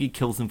don't think he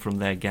kills them from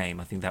their game.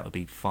 I think that would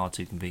be far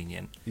too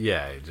convenient.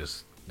 Yeah, it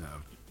just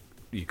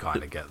you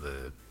kind of get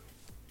the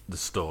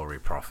story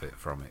profit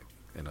from it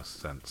in a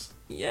sense.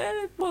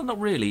 Yeah, well, not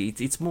really.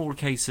 It's more a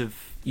case of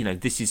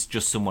this is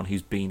just someone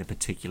who's been a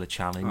particular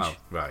challenge. Oh,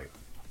 right.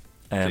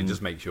 So it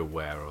just makes you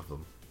aware of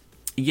them.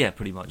 Yeah,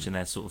 pretty much, and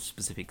their sort of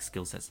specific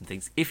skill sets and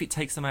things. If it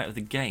takes them out of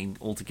the game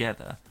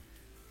altogether,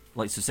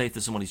 like, so say if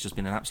there's someone who's just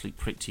been an absolute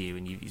prick to you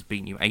and he's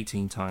beaten you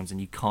 18 times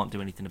and you can't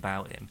do anything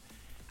about him,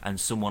 and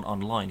someone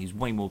online who's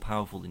way more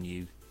powerful than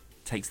you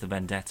takes the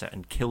vendetta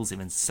and kills him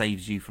and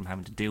saves you from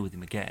having to deal with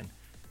him again.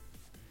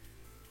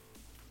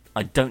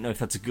 I don't know if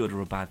that's a good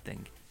or a bad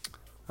thing.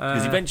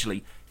 Because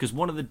eventually,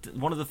 one of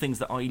the things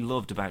that I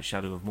loved about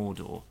Shadow of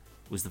Mordor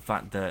was the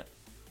fact that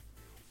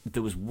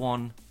there was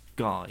one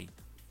guy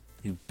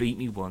who beat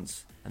me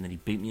once, and then he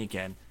beat me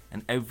again,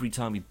 and every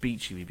time he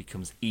beats you, he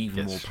becomes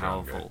even more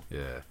stronger. powerful.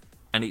 Yeah.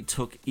 And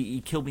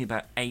he killed me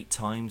about 8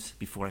 times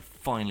before I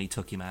finally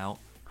took him out,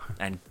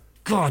 and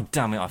god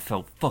damn it, I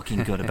felt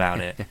fucking good about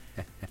it.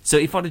 So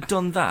if I'd have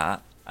done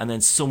that, and then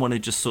someone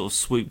had just sort of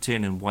swooped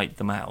in and wiped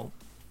them out,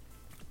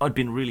 I'd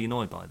been really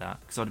annoyed by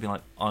that, because I'd have been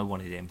like, I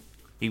wanted him.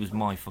 He was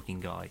my fucking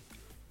guy.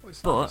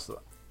 But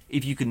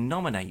if you can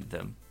nominate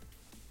them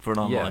for an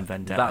online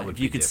vendetta, if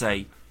you could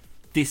say,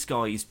 this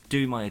guy is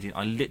doing my editing,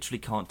 I literally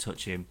can't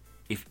touch him.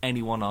 If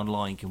anyone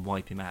online can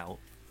wipe him out,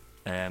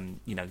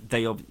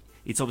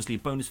 it's obviously a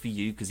bonus for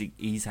you because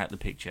he's out the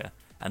picture,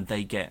 and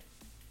they get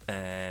I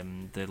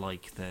can't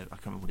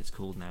remember what it's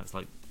called now. It's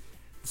like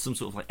some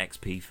sort of like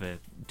XP for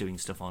doing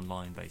stuff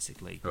online,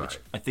 basically. Right. Which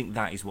I think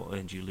that is what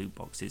earns you loot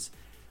boxes.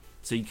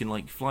 So you can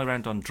like fly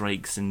around on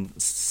drakes and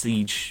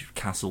siege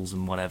castles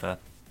and whatever,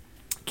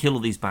 kill all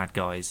these bad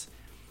guys,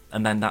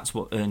 and then that's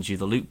what earns you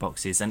the loot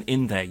boxes. And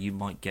in there you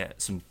might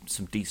get some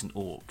decent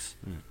orcs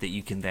that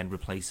you can then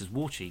replace as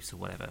war chiefs or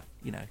whatever,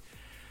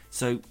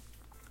 So,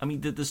 I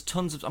mean, there's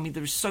tons of... I mean,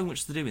 there is so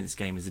much to do in this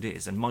game as it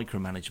is, and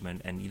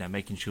micromanagement and,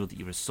 making sure that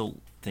your assault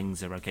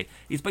things are okay.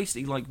 It's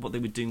basically like what they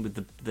were doing with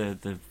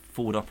the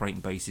forward operating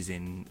bases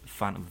in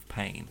Phantom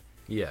Pain.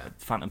 Yeah.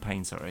 Phantom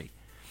Pain, sorry.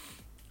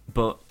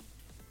 But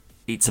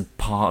it's a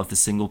part of the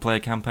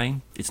single-player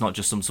campaign. It's not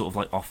just some sort of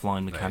like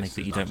offline mechanic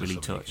that you don't really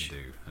touch.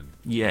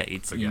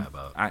 It's you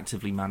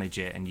actively manage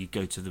it, and you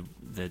go to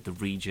the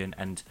region,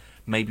 and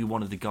maybe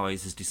one of the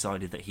guys has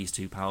decided that he's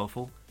too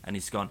powerful, and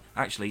he's gone,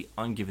 actually,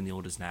 I'm giving the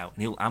orders now,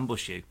 and he'll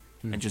ambush you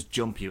and just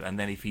jump you, and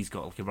then if he's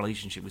got like a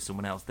relationship with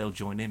someone else, they'll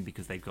join in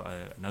because they've got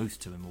an oath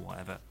to him or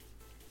whatever.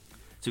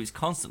 So it's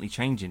constantly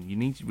changing.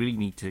 You really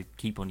need to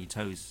keep on your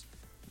toes,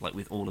 like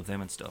with all of them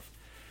and stuff.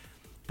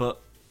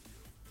 But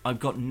I've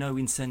got no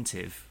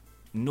incentive,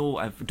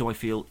 nor do I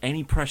feel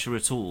any pressure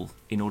at all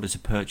in order to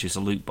purchase a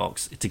loot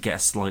box to get a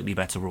slightly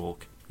better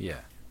orc. Yeah.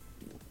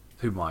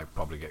 Who might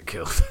probably get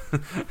killed.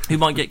 Who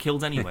might get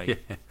killed anyway.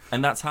 Yeah.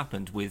 And that's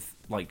happened with,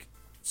 like,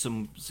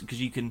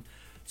 because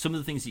some of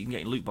the things that you can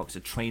get in loot box are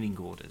training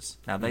orders.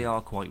 Now, they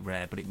are quite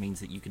rare, but it means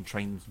that you can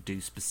train them to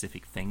do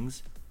specific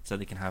things. So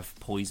they can have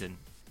poison,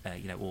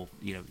 or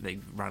they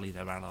rally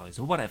their allies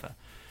or whatever.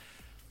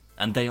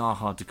 And they are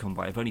hard to come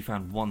by. I've only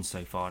found one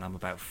so far, and I'm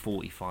about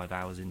 45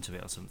 hours into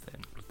it or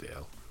something. Bloody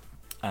hell.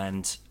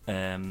 And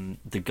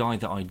the guy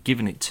that I'd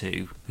given it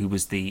to, who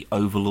was the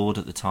overlord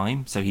at the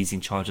time, so he's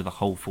in charge of the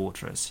whole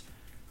fortress,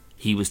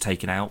 he was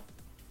taken out.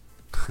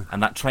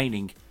 And that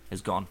training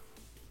has gone.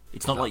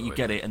 It's not like you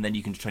get it and then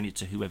you can train it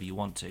to whoever you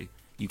want to.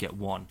 You get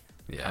one.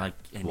 Yeah.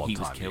 And he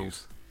was killed.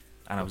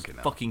 And I was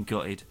fucking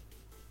gutted.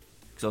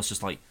 Because I was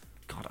just like,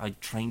 God, I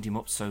trained him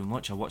up so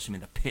much. I watched him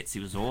in the pits.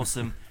 He was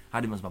awesome. I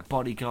had him as my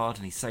bodyguard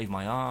and he saved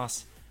my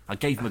ass. I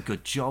gave him a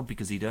good job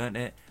because he'd earned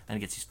it. And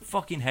he gets his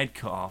fucking head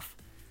cut off.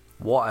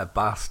 What a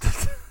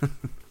bastard.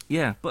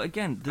 Yeah, but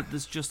again,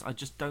 I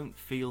just don't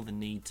feel the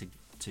need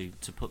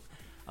to put...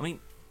 I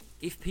mean,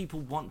 if people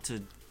want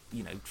to,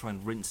 try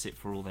and rinse it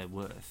for all they're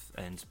worth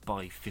and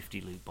buy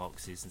 50 loot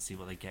boxes and see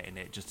what they get in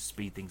it just to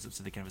speed things up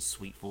so they can have a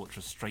sweet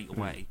fortress straight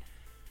away,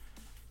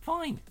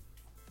 fine.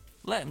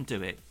 Let them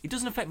do it. It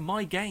doesn't affect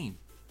my game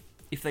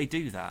if they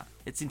do that.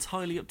 It's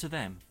entirely up to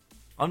them.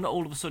 I'm not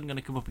all of a sudden going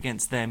to come up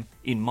against them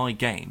in my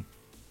game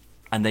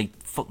and they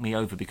fuck me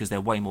over because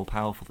they're way more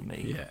powerful than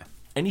me. Yeah.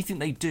 Anything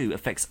they do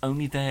affects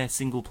only their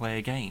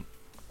single-player game.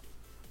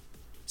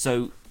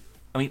 So,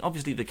 I mean,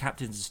 obviously the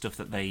captains and stuff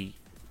that they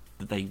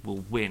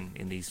will win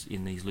in these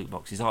loot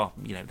boxes are,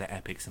 they're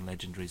epics and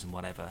legendaries and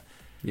whatever.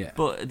 Yeah.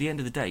 But at the end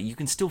of the day, you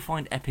can still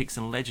find epics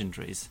and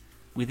legendaries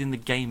within the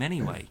game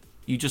anyway.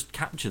 You just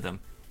capture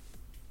them.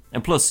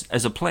 And plus,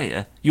 as a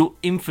player, you're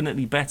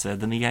infinitely better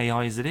than the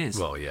AI as it is.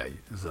 Well, yeah,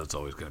 that's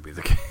always going to be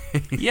the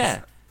case.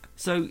 Yeah.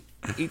 So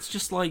it's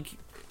just like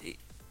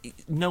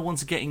no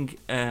one's getting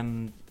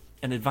an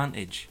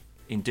advantage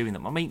in doing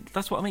them. I mean,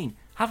 that's what I mean.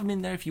 Have them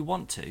in there if you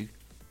want to,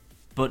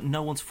 but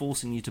no one's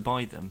forcing you to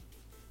buy them.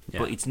 Yeah.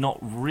 But it's not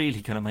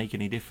really going to make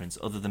any difference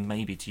other than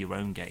maybe to your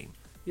own game.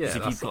 Yeah,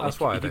 that's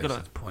why I don't see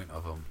the point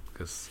of them.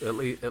 Because at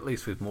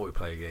least with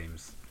multiplayer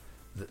games,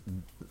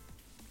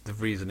 the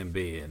reasoning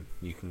being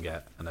you can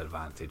get an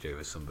advantage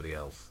over somebody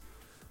else.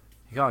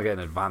 You can't get an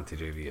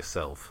advantage over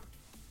yourself.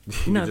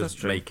 You no, just that's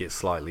true. Make it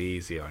slightly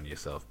easier on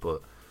yourself,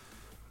 but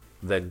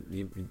then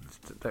you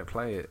don't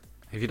play it.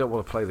 If you don't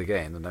want to play the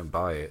game, then don't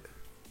buy it.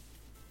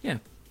 Yeah,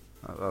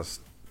 that's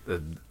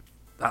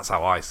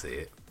how I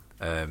see it.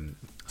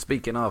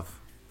 Speaking of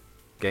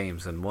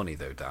games and money,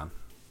 though,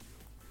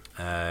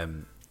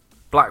 Dan,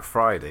 Black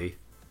Friday.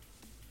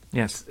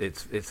 Yes,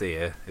 it's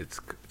here. It's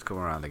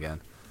coming around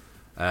again.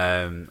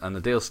 And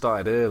the deal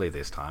started early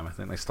this time. I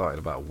think they started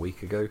about a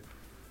week ago,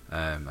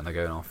 and they're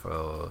going on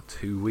for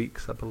 2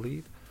 weeks, I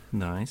believe.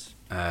 Nice.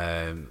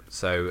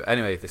 So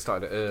anyway, they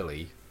started it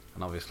early,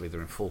 and obviously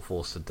they're in full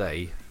force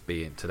today.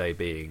 Today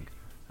being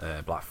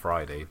Black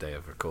Friday, day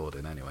of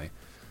recording. Anyway,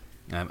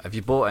 have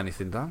you bought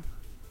anything, Dan?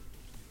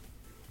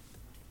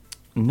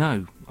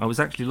 No, I was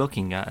actually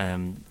looking at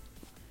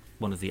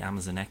one of the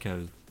Amazon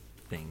Echo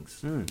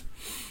things.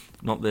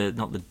 Not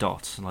the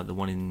dot, like the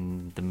one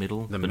in the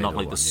middle, but not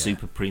like the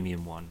super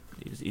premium one.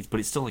 But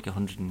it's still like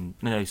 100.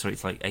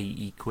 It's like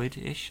 80 quid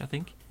ish, I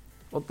think.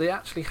 Well, they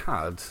actually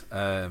had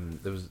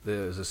there was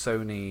a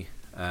Sony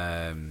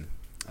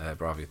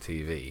Bravia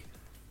TV.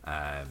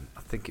 I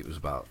think it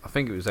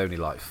was only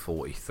like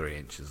 43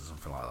 inches or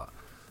something like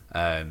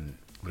that.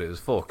 But it was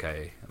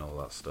 4K and all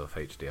that stuff,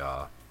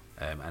 HDR.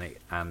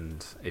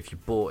 And if you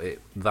bought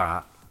it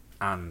that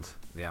and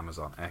the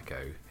Amazon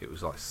Echo, it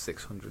was like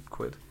 600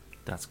 quid.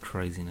 That's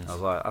craziness. I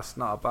was like, that's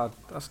not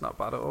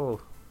bad at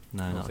all.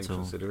 No, not at all.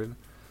 Considering.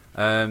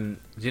 Do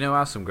you know who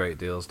has some great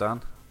deals,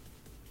 Dan?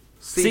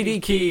 CD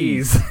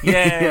Keys.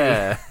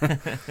 Yeah.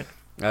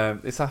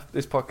 This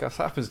podcast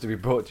happens to be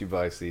brought to you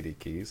by CD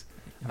Keys.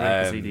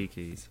 CD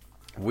Keys.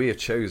 We have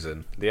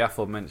chosen the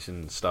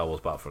aforementioned Star Wars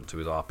Battlefront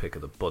 2 as our pick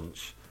of the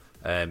bunch,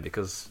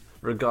 because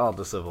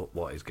regardless of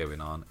what is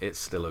going on, it's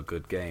still a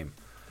good game.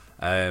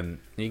 You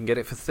can get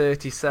it for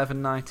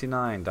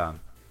 $37.99, Dan.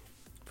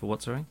 For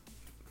what, sorry?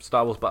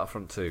 Star Wars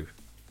Battlefront 2.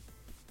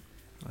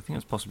 I think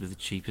that's possibly the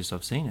cheapest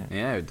I've seen it.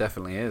 Yeah, it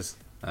definitely is.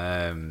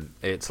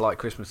 It's like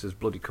Christmas has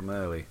bloody come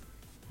early.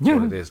 That's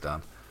what it is,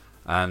 Dan.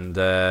 And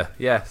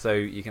so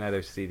you can head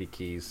over to CD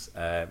Keys.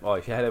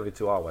 If you head over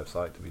to our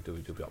website,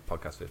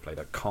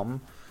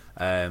 www.podcastfitplay.com,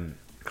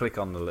 click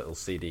on the little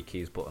CD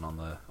Keys button on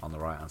the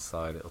right hand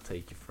side. It'll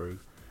take you through,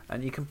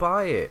 and you can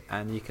buy it,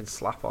 and you can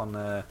slap on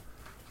a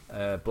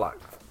Black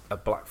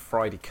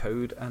Friday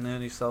code and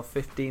earn yourself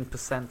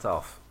 15%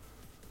 off.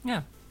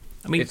 Yeah,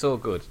 I mean, it's all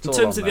good. In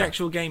terms of the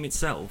actual game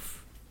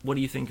itself, what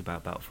do you think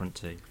about Battlefront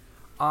 2?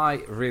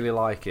 I really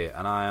like it,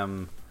 and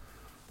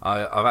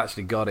I've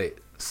actually got it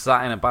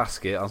sat in a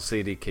basket on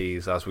CD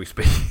Keys as we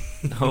speak.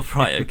 Oh,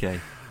 right, okay.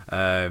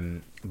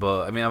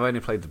 But I mean, I've only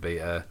played the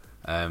beta.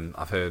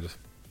 I've heard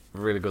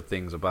really good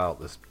things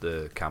about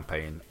the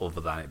campaign,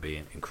 other than it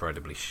being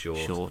incredibly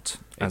short.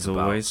 As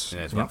always.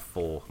 It's about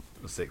 4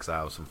 or 6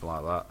 hours, something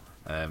like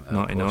that.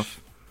 Not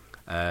enough.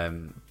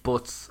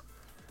 But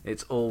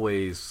it's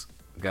always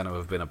going to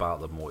have been about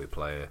the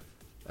multiplayer.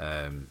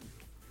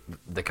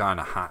 They kind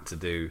of had to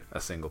do a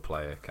single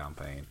player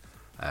campaign.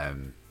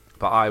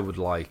 But I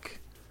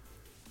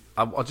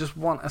just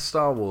want a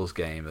Star Wars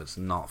game that's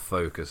not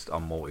focused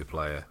on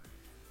multiplayer.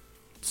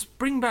 Just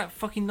bring back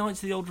fucking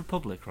Knights of the Old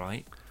Republic,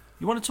 right?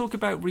 You want to talk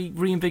about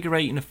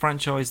reinvigorating a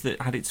franchise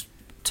that had its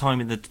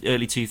time in the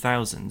early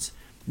 2000s?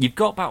 You've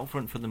got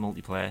Battlefront for the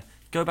multiplayer.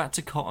 Go back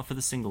to Cotter for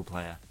the single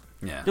player.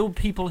 Yeah. There were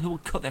people who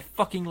would cut their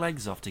fucking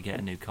legs off to get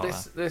a new Cotter.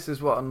 This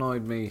is what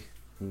annoyed me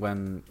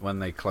when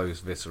they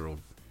closed Visceral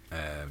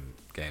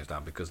games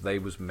down, because they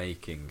was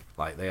making,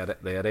 like, they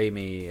had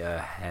Amy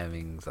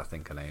Hemmings, I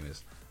think her name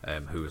is,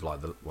 who was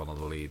like one of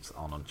the leads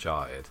on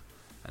Uncharted,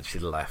 and she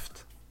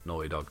left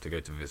Naughty Dog to go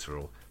to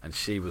Visceral, and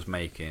she was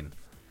making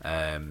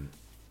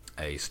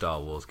a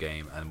Star Wars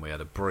game, and we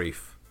had a very,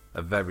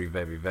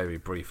 very, very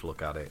brief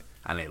look at it,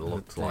 and it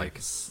looked like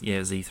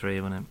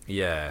Z3, wasn't it?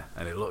 Yeah,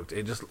 and it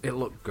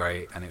looked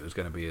great, and it was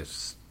going to be a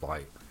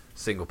like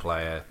single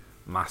player,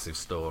 massive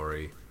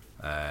story.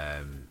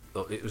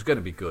 It was going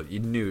to be good. You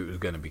knew it was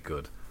going to be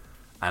good,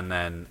 and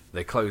then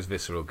they closed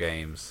Visceral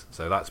Games,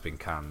 so that's been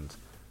canned.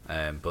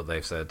 But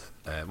they've said,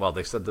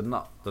 they're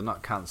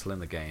not cancelling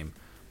the game.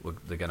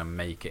 They're going to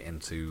make it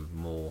into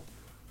more.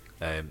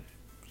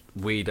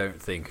 We don't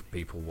think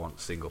people want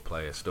single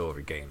player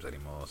story games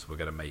anymore, so we're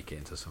going to make it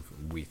into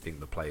something we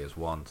think the players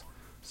want.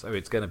 So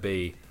it's going to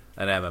be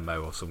an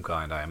MMO of some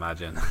kind, I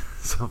imagine,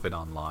 something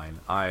online.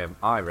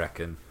 I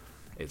reckon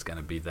it's going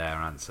to be their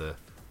answer,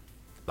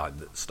 like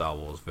the Star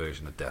Wars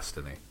version of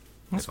Destiny.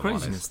 That's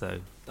craziness, though.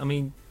 I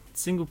mean,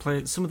 some of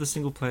the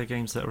single player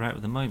games that are out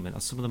at the moment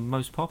are some of the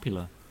most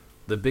popular.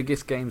 The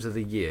biggest games of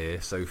the year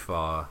so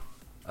far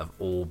have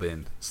all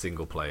been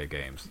single player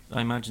games.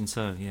 I imagine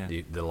so. Yeah.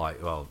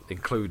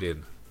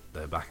 Including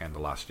the back end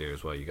of last year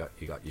as well. You got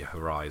your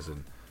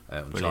Horizon,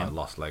 Uncharted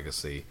Lost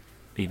Legacy,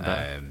 even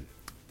better.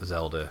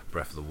 Zelda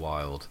Breath of the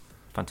Wild.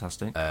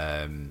 Fantastic.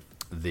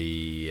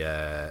 The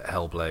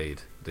Hellblade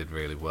did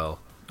really well.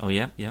 Oh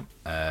yeah.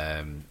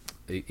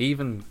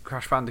 Even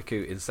Crash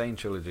Bandicoot Insane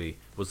Trilogy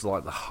was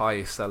like the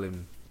highest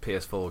selling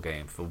PS4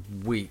 game for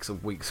weeks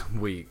and weeks and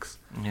weeks.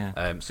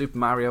 Yeah. Super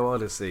Mario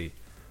Odyssey,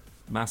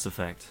 Mass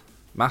Effect.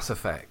 Like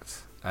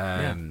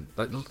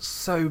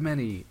so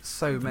many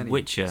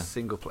Witcher.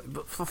 single play,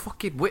 but for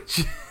fucking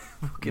Witcher,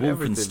 fucking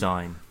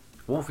Wolfenstein.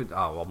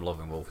 I'm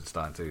loving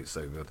Wolfenstein too. It's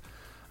so good.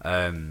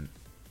 Do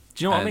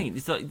you know what I mean?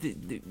 It's like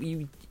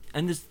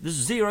there's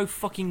zero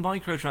fucking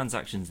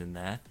microtransactions in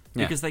there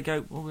because they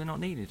go, well, we're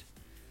not needed.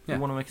 We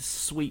want to make a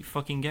sweet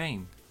fucking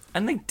game,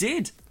 and they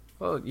did.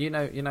 Well, you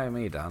know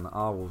me, Dan.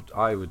 I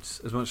would,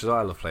 as much as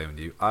I love playing with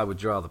you, I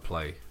would rather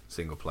play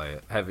single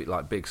player, heavy,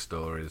 like big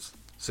stories,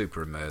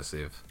 super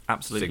immersive.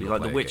 Absolutely,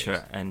 like The single-player Witcher,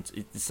 games. and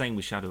it's the same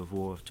with Shadow of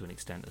War to an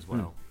extent as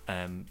well.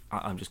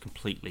 I'm just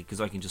completely,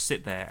 because I can just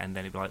sit there and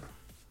then it'd be like,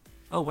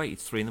 oh wait,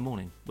 it's 3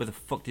 a.m. Where the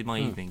fuck did my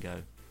evening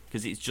go?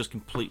 Because it's just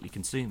completely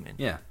consuming.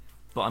 Yeah.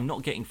 But I'm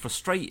not getting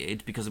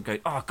frustrated because I'm going,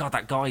 oh god,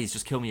 that guy has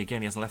just killed me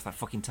again. He hasn't left that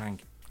fucking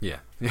tank. Yeah,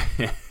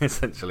 yeah,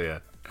 essentially, yeah.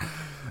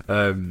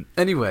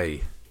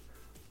 Anyway,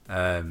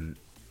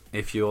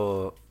 if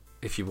you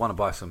want to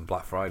buy some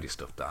Black Friday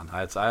stuff, Dan, I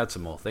had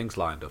some more things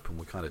lined up, and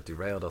we kind of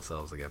derailed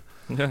ourselves again.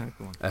 Yeah,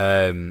 go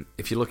on.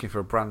 If you're looking for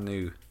a brand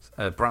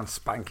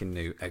spanking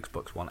new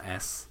Xbox One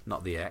S,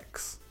 not the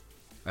X,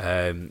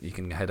 you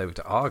can head over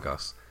to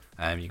Argos.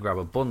 You can grab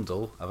a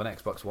bundle of an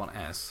Xbox One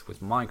S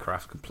with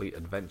Minecraft Complete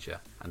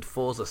Adventure and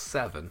Forza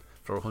 7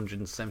 for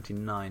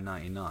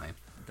 $179.99.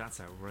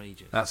 That's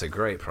outrageous. That's a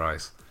great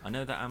price. I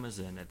know that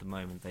Amazon at the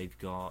moment, they've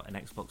got an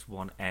Xbox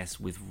One S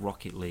with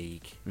Rocket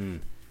League.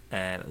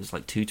 It was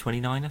like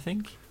 $229, I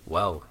think.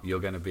 Well, you're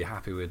going to be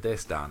happy with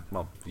this, Dan.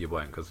 Well, you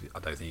won't, because I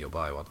don't think you'll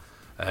buy one.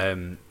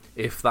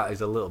 If that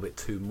is a little bit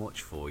too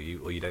much for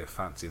you, or you don't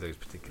fancy those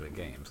particular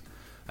games,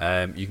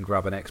 you can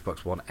grab an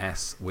Xbox One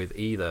S with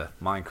either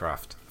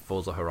Minecraft,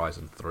 Forza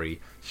Horizon 3,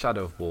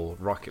 Shadow of War,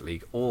 Rocket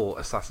League, or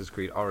Assassin's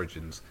Creed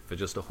Origins for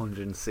just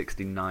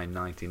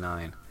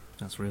 $169.99.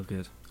 That's real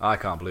good. I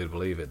can't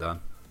believe it, Dan.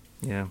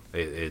 Yeah.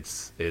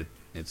 It's a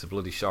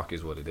bloody shock,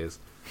 is what it is.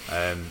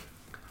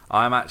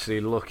 I'm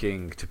actually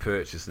looking to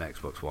purchase an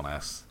Xbox One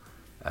S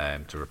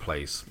to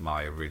replace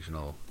my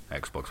original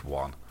Xbox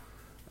One.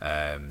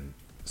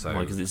 So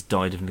Why? Because it's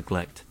died of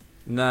neglect.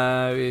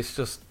 no, it's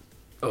just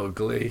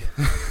ugly,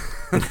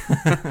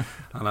 and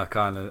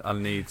I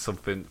need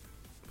something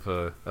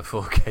for a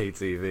 4K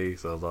TV.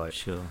 So I was like,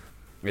 Sure.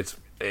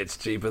 it's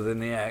cheaper than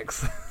the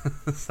X,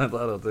 so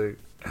that'll do.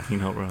 You're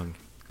not wrong.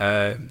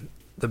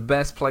 The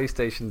best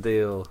PlayStation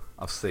deal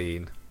I've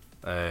seen,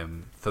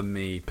 for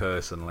me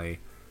personally,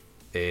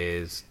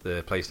 is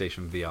the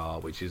PlayStation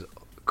VR, which is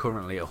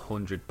currently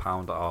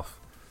 £100 off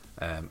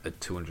at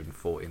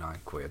 249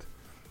 quid.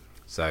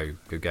 So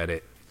go get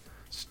it,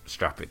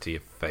 strap it to your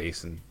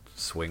face and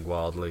swing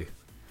wildly.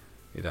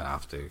 You don't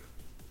have to.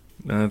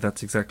 No,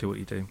 that's exactly what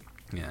you do.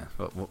 Yeah,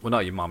 we're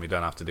not your mum. You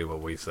don't have to do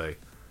what we say.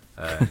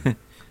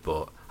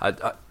 But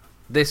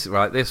this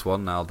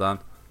one now, Dan.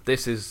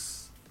 This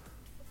is.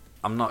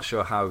 I'm not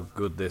sure how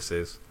good this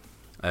is,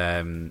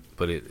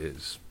 but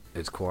it's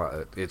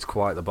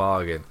quite the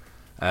bargain.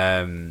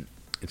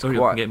 It's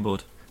I'm getting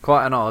bored.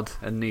 quite an odd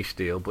and niche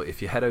deal. But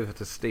if you head over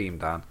to Steam,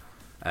 Dan,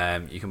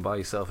 you can buy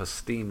yourself a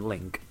Steam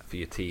Link for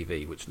your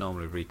TV, which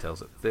normally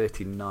retails at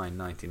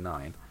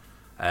 $39.99.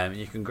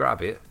 You can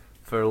grab it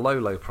for a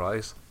low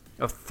price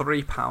of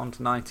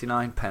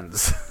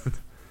 £3.99.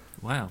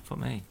 Wow, fuck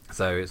me.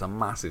 So it's a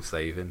massive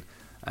saving.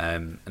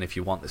 And if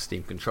you want the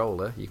Steam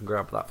controller, you can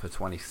grab that for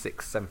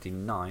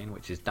 $26.79,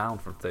 which is down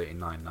from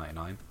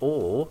 $39.99.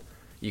 Or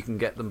you can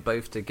get them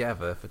both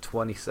together for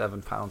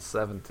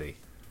 £27.70.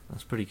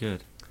 That's pretty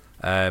good.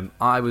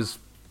 I was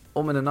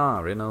umming and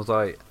ahhing. I was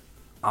like,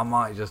 I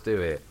might just do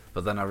it.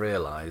 But then I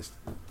realised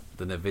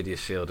the Nvidia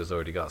Shield has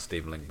already got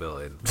Steam Link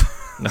built in.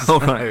 All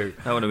right.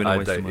 That would have been a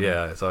waste of money.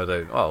 Yeah, so I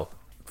don't. Oh,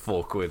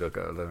 £4. I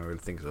don't really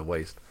think it's a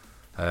waste.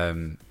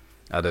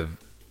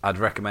 I'd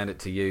recommend it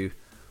to you,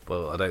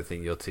 but I don't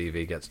think your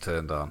TV gets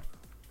turned on.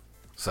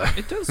 So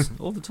It does,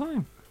 all the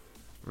time.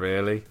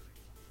 really,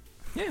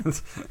 Yeah.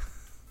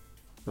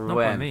 Not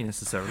by me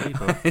necessarily,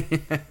 but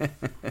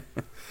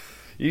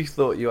You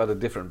thought you had a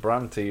different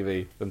brand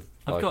TV than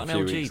I've like got a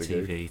an few LG weeks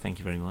ago. TV, thank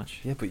you very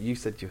much. Yeah, but you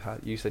said you had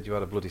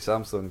a bloody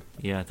Samsung,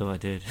 Yeah, I thought I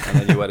did.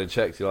 and then you went and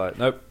checked. You're like,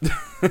 nope.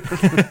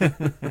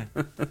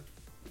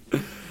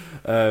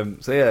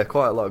 So yeah,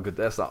 quite a lot of good.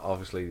 That's not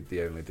obviously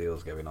the only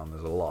deals going on.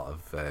 There's a lot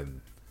of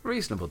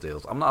reasonable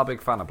deals. I'm not a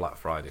big fan of Black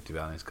Friday, to be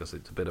honest, because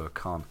it's a bit of a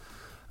con.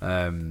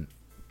 Of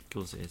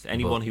course it is.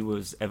 Anyone who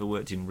has ever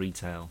worked in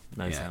retail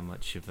knows Yeah. how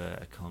much of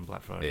a con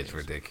Black Friday It's is.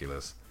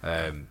 ridiculous.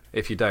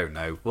 If you don't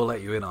know, we'll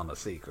let you in on a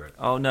secret.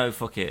 Oh no,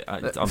 fuck it.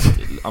 I'm It's gone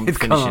on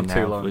finishing too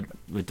now. long.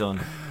 We're done.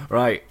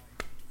 Right,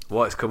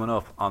 what's coming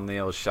up on the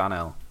old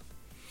channel?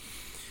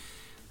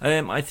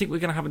 I think we're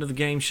going to have another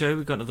game show.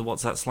 We've got another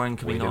What's That Slang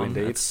coming do on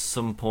indeed. at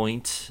some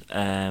point.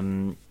 I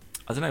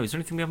don't know. Is there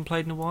anything we haven't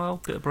played in a while?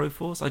 Bit of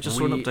Broforce. I just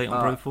saw an update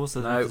on Broforce.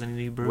 I don't know if there's any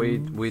new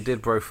brews. We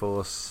did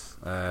Broforce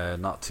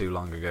not too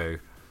long ago.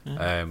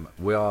 Yeah.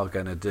 We are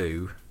going to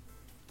do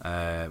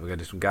we're going to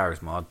do some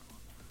Garry's Mod.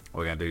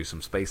 We're going to do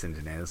some Space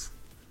Engineers,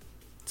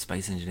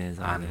 Space Engineers.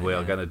 and we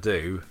are going to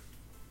do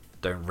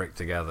Don't Rick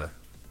Together,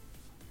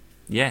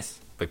 Yes.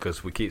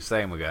 because we keep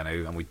saying we're going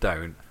to and we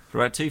don't. For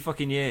about 2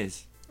 fucking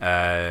years.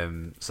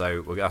 So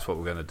that's what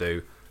we're going to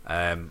do.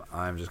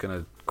 I'm just going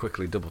to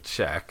quickly double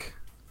check.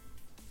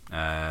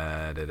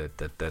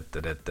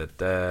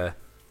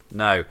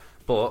 No,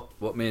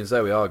 but what me and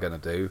Zoe are going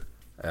to do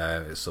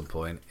at some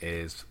point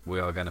is we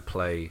are going to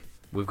play.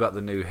 We've got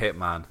the new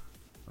Hitman,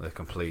 the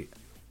complete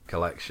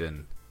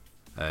collection,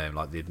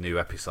 like the new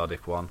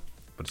episodic one,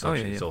 but it's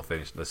actually it's all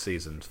finished. The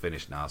season's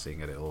finished now, so you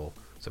can get it all.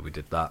 So we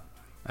did that.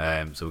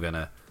 So we're going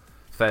to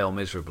fail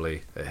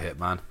miserably at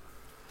Hitman.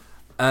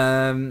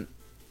 And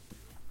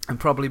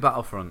probably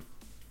Battlefront.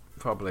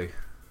 Probably.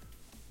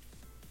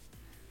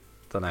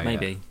 Don't know.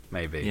 Maybe. Yet.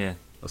 Maybe. Yeah.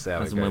 We'll see how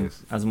As it and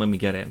goes. when we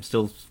get it, I'm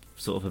still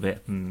sort of a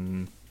bit.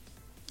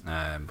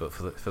 But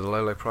for the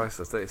low price,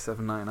 that's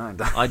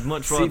 $37.99. I'd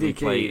much rather CD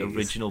play keys.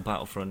 original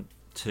Battlefront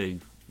 2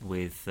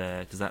 with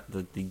because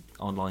the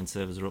online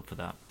servers are up for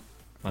that.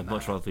 I'd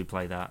much rather we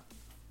play that.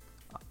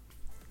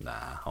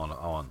 Nah,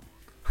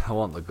 I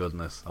want the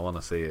goodness. I want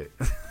to see it.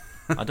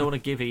 I don't want to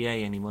give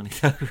EA any money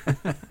though.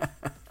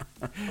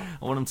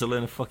 I want them to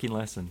learn a fucking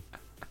lesson.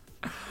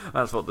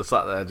 That's what they're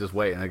sat there just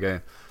waiting. They're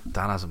going,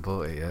 Dan hasn't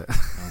bought it yet.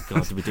 Oh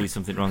God, did we do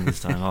something wrong this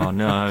time? Oh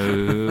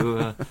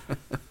no.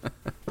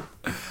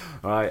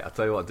 Right, I'll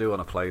tell you what I do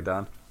want to play,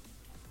 Dan.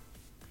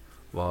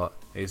 What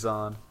is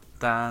on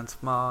Dan's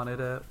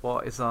monitor?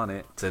 What is on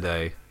it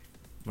today?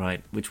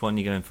 Right, which one are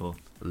you going for?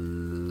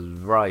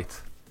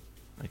 Right.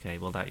 Okay,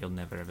 well that you'll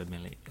never ever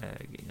never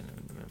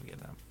get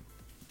that.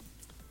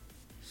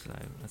 So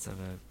let's have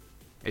a.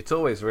 It's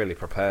always really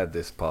prepared,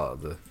 this part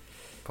of the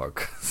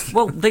podcast.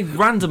 Well, they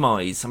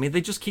randomise. I mean,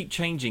 they just keep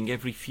changing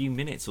every few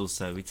minutes or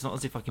so. It's not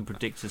as if I can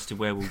predict as to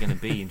where we're going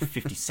to be in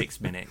 56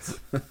 minutes.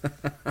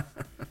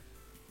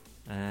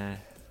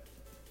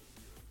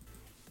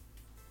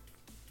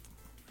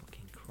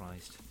 Fucking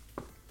Christ.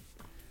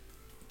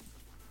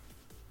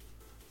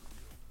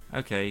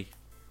 Okay.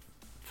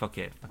 Fuck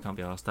it. I can't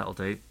be arsed. That'll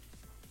do.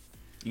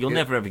 You'll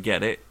never ever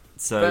get it.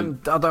 So Then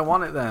I don't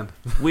want it then.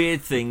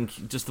 weird thing,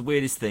 just the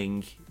weirdest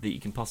thing that you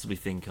can possibly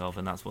think of,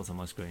 and that's what's on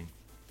my screen.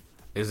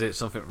 Is it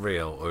something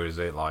real, or is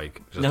it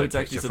like just No, a it's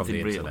actually picture from the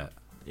something real. internet?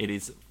 It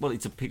is. Well,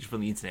 it's a picture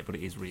from the internet, but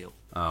it is real.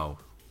 Oh.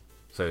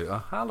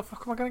 So how the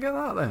fuck am I going to get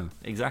that then?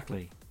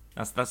 Exactly.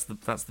 That's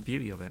the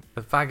beauty of it.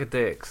 A bag of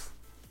dicks.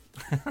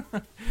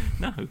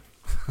 No.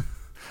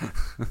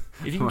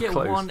 If you can Am I get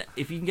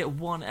close?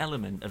 one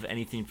element of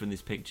anything from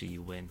this picture,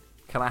 you win.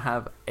 Can I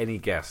have any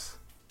guess?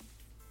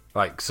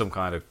 Like some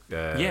kind of...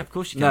 Yeah, of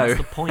course you can. No. That's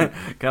the point.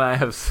 Can I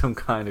have some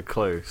kind of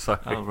clue? Sorry.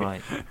 Oh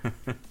right.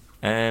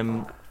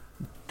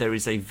 There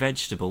is a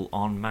vegetable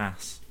en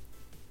masse.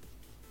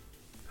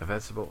 A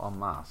vegetable en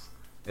masse.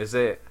 Is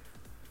it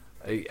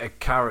a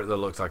carrot that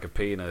looks like a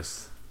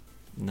penis?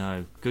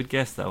 No. Good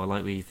guess though. I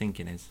like where your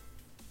thinking is.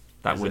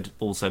 That Is would it?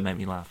 also make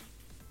me laugh.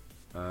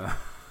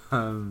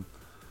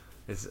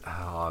 Is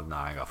oh no,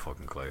 I ain't got a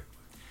fucking clue.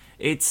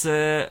 It's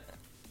a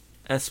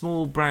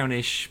small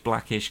brownish,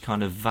 blackish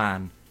kind of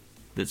van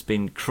that's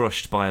been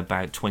crushed by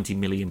about 20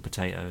 million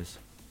potatoes.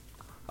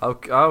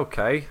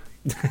 Okay.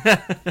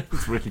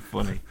 It's really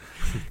funny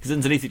because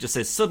underneath it just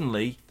says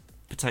suddenly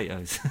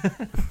potatoes.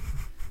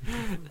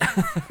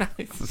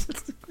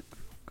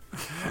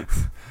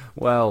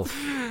 Well,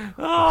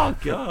 Oh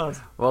God!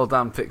 well,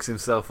 Dan picks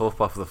himself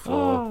up off the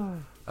floor.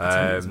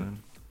 Potatoes,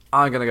 man.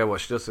 I'm gonna go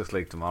watch Justice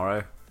League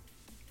tomorrow.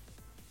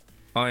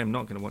 I am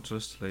not going to watch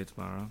Justice League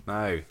tomorrow.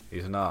 No,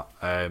 he's not.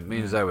 Me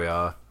and Zoe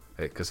are,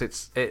 because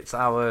it's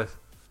our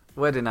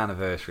wedding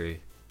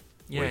anniversary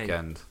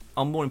weekend.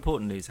 On more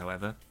important news,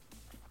 however,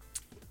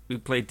 we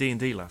played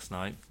D&D last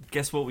night.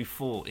 Guess what we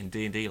fought in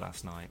D&D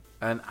last night?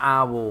 An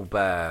owl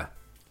bear.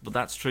 But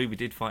that's true, we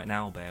did fight an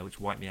owlbear, which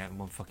wiped me out in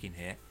one fucking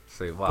hit.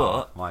 See, wow,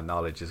 But- my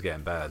knowledge is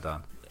getting better,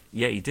 Dan.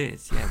 Yeah, you did.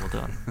 Yeah,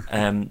 well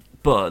done.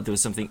 But there was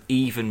something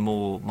even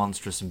more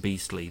monstrous and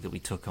beastly that we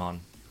took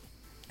on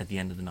at the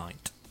end of the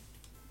night.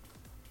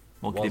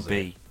 What could Was it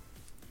be?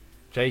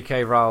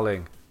 J.K.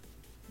 Rowling.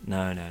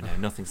 No,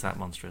 nothing's that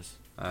monstrous.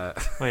 Uh,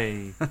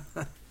 Wait.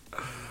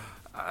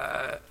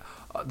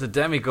 the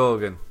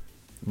Demigorgon.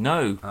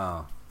 No,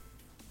 Oh.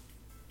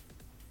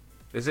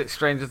 Is it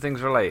Stranger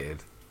Things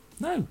related?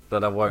 no.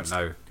 That I won't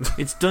know.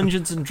 It's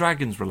Dungeons and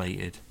Dragons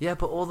related. Yeah,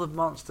 but all the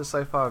monsters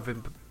so far have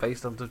been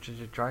based on Dungeons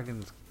and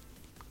Dragons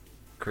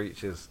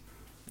creatures.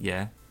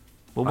 Yeah.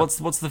 Well, what's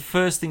the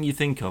first thing you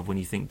think of when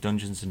you think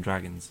Dungeons and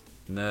Dragons?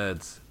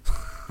 Nerds.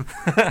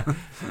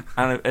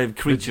 And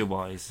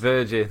creature-wise,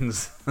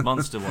 Virgins.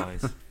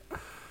 monster-wise.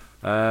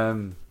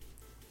 The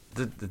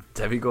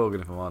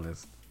Demigorgon, if I'm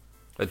honest.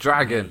 A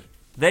dragon.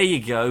 There you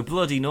go,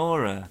 bloody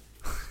Nora.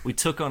 We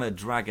took on a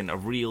dragon, a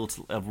real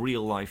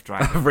life A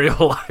dragon,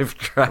 real life a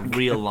dragon.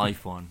 real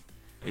life one.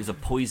 It was a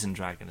poison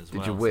dragon as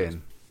well. Did you so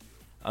win?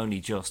 only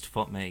just,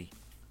 fuck me.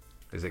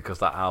 Is it because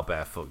that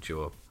owlbear fucked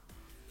you up?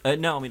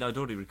 No, I mean I'd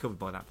already recovered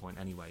by that point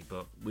anyway.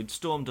 But we'd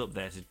stormed up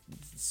there to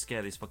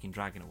scare this fucking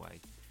dragon away.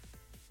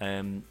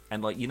 And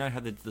like you know how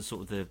the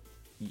sort of the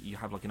you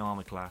have like an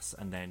armor class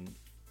and then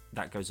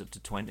that goes up to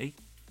 20.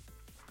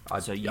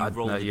 So you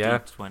roll the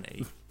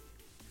d20.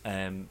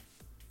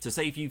 So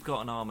say if you've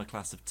got an armor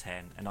class of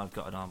 10 and I've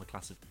got an armor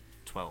class of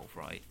 12,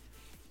 right?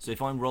 So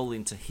if I'm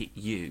rolling to hit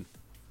you,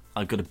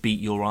 I've got to beat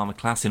your armor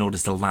class in order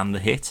to land the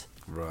hit.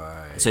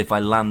 Right. So if I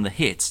land the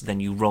hit, then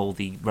you roll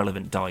the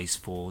relevant dice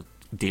for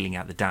dealing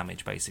out the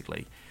damage,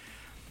 basically.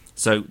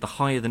 So the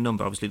higher the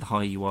number, obviously the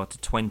higher you are to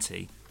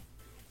 20,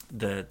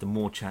 the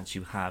more chance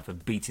you have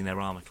of beating their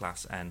armor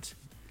class and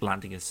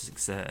landing a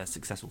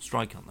successful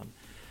strike on them.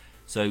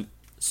 So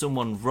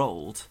someone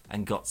rolled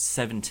and got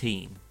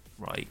 17,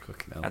 right?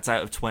 Fucking hell. That's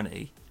out of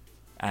 20.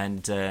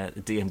 And the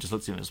DM just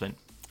looked at him and just went,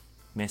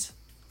 miss.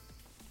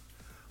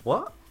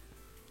 What?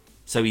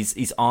 So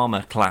his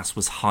armor class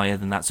was higher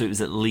than that, so it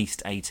was at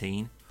least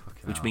 18,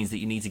 Fucking which hell. means that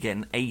you need to get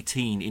an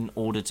 18 in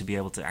order to be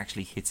able to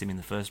actually hit him in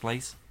the first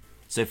place.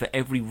 So for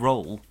every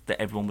roll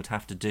that everyone would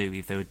have to do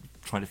if they were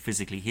trying to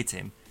physically hit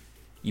him,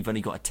 you've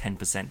only got a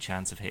 10%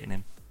 chance of hitting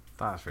him.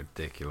 That's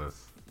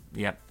ridiculous.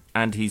 Yep.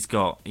 And he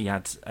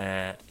had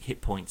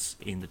hit points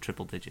in the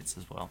triple digits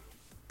as well.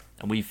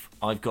 And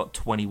I've got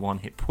 21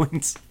 hit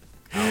points.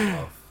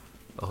 Out of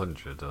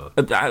 100 or...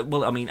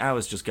 Well, I mean,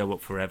 ours just go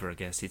up forever, I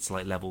guess. It's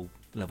like level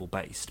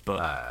based.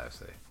 But I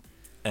see.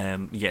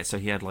 yeah, so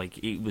he had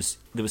there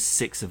was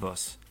 6 of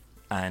us,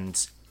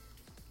 and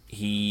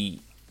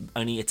he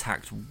only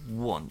attacked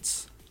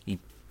once. He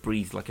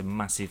breathed like a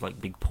massive,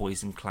 like big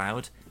poison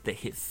cloud that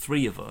hit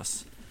 3 of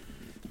us.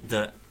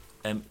 That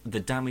the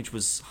damage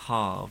was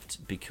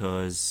halved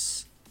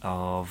because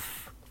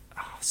of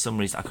some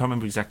reason. I can't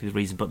remember exactly the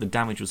reason, but the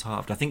damage was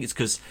halved. I think it's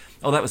because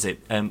that was it.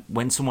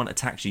 When someone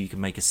attacks you, you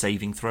can make a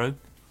saving throw,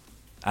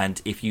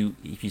 and if you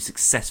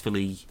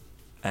successfully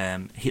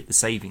hit the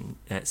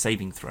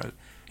saving throw,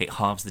 it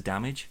halves the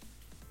damage.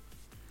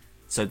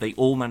 So they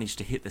all managed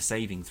to hit the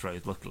saving throw,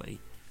 luckily,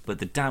 but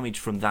the damage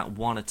from that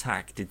one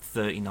attack did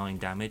 39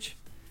 damage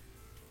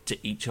to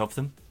each of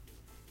them.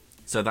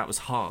 So that was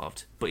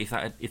halved. But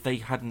if they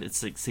hadn't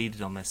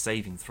succeeded on their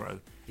saving throw,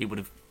 it would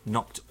have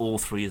knocked all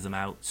 3 of them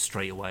out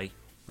straight away.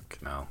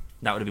 No.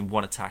 That would have been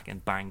one attack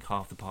and bang,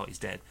 half the party's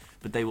dead.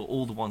 But they were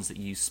all the ones that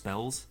use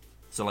spells.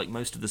 So like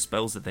most of the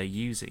spells that they're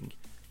using,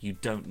 you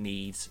don't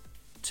need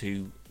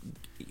to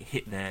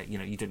hit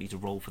you don't need to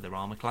roll for their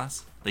armor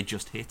class. They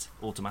just hit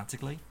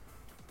automatically.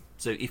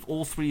 So if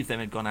all 3 of them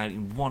had gone out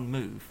in one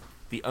move,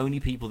 the only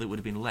people that would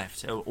have been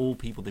left are all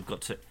people have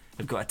got a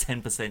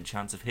 10%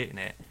 chance of hitting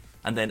it.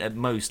 And then at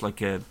most,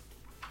 because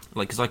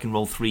I can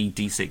roll 3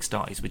 d6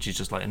 dice, which is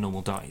just like a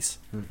normal dice.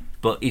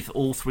 But if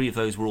all 3 of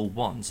those were all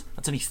ones,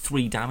 that's only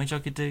 3 damage I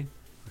could do.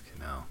 Okay,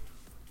 no.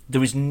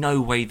 There is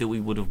no way that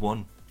we would have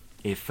won.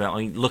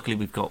 Luckily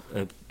we've got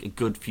a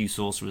good few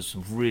sorcerers,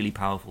 some really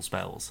powerful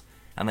spells,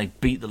 and they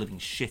beat the living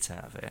shit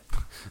out of it.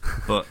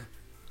 But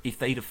if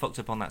they'd have fucked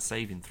up on that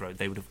saving throw,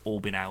 they would have all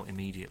been out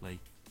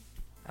immediately,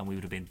 and we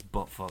would have been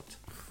butt fucked.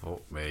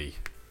 Fuck me.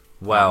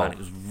 Well, man, it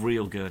was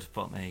real good.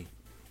 Fuck me.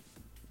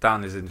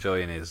 Dan is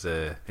enjoying his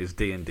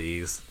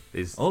D&Ds,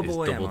 his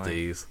double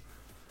Ds.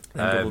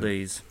 Double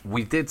Ds.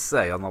 We did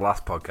say on the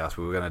last podcast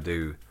we were going to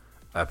do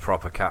a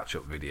proper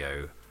catch-up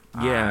video.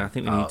 Yeah, I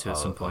think we need to at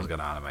some point. I was going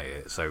to animate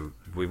it, so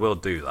we will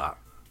do that.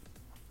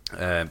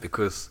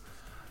 Because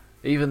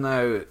even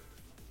though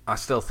I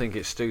still think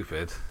it's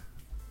stupid,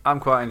 I'm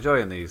quite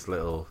enjoying these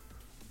little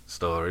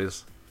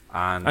stories.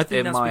 And I think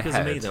in that's my because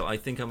head, of me, though. I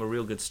think I'm a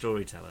real good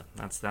storyteller.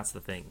 That's the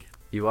thing.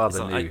 You are the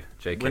So new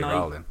J.K.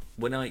 Rowling.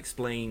 When I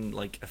explain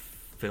like a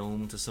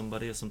film to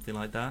somebody or something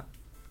like that,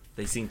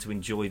 they seem to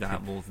enjoy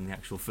that more than the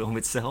actual film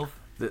itself.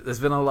 There's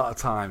been a lot of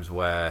times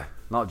where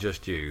not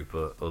just you,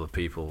 but other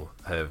people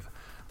have.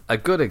 A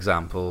good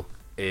example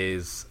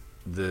is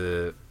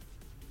the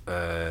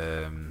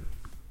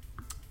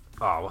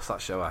what's that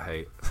show I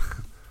hate?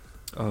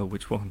 Oh,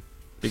 which one?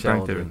 Big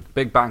Sheldon. Bang Theory.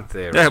 Big Bang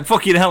Theory. Yeah,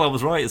 fucking hell, I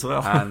was right as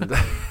well. And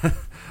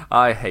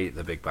I hate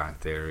the Big Bang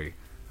Theory,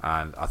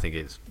 and I think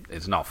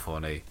it's not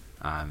funny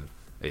and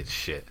it's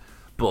shit.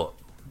 But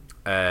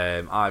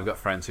I've got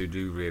friends who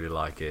do really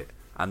like it,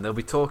 and they'll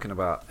be talking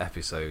about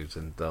episodes,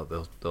 and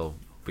they'll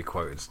be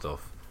quoting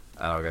stuff,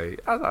 and I'll go,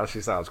 that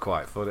actually sounds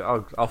quite funny.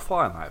 I'll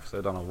find that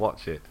episode and I'll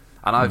watch it,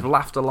 and I've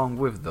laughed along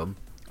with them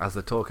as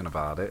they're talking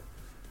about it.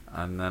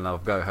 And then I'll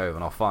go home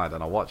and I'll find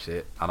and I'll watch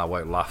it and I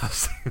won't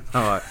laugh.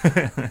 I'm like,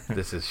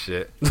 this is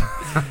shit.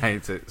 I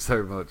hate it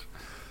so much.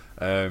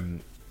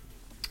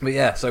 But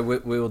yeah, so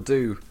we'll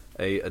do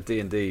a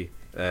D&D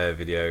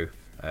video.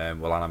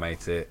 We'll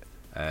animate it.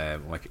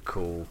 We'll make it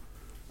cool.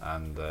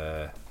 And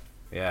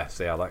yeah,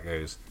 see how that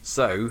goes.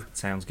 So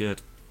sounds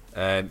good.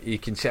 You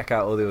can check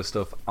out all the other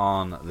stuff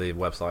on the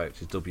website,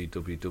 which is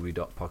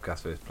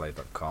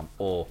www.podcastversusplayer.com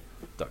or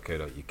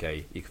 .co.uk.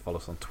 You can follow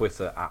us on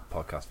Twitter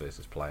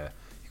 @podcastversusplayer.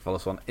 Follow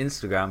us on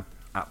Instagram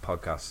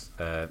 @podcast.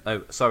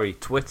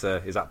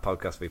 Twitter is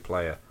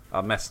 @podcastvplayer.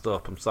 I messed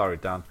up. I'm sorry,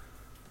 Dan.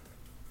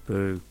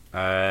 Boo.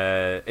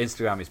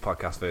 Instagram is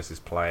podcast versus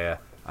player,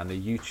 and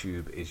the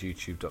YouTube is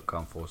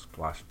youtube.com /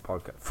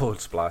 backstroke.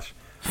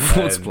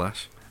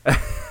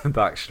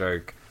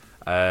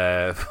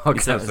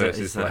 Podcast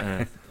versus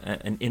player.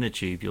 An inner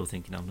tube you're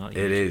thinking I'm not?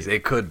 It is.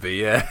 It could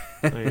be. Yeah.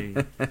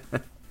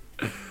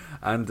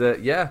 And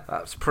yeah,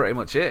 that's pretty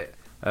much it.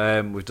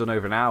 We've done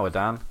over an hour,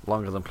 Dan.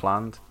 Longer than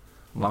planned,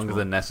 longer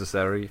than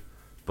necessary,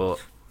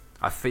 but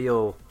I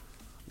feel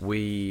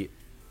we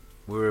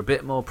were a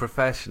bit more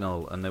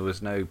professional, and there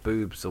was no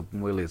boobs or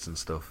willies and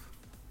stuff.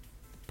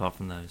 Apart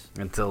from those.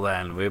 Until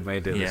then, we've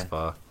made it this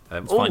far.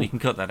 It's fine. You can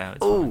cut that out.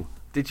 Oh,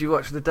 did you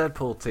watch the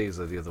Deadpool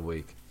teaser the other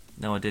week?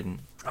 No, I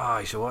didn't. Oh,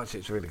 you should watch it.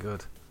 It's really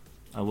good.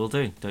 I will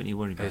do. Don't you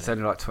worry about it. It's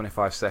only like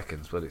 25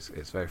 seconds, but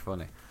it's very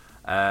funny.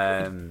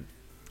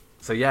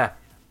 So yeah,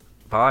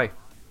 bye.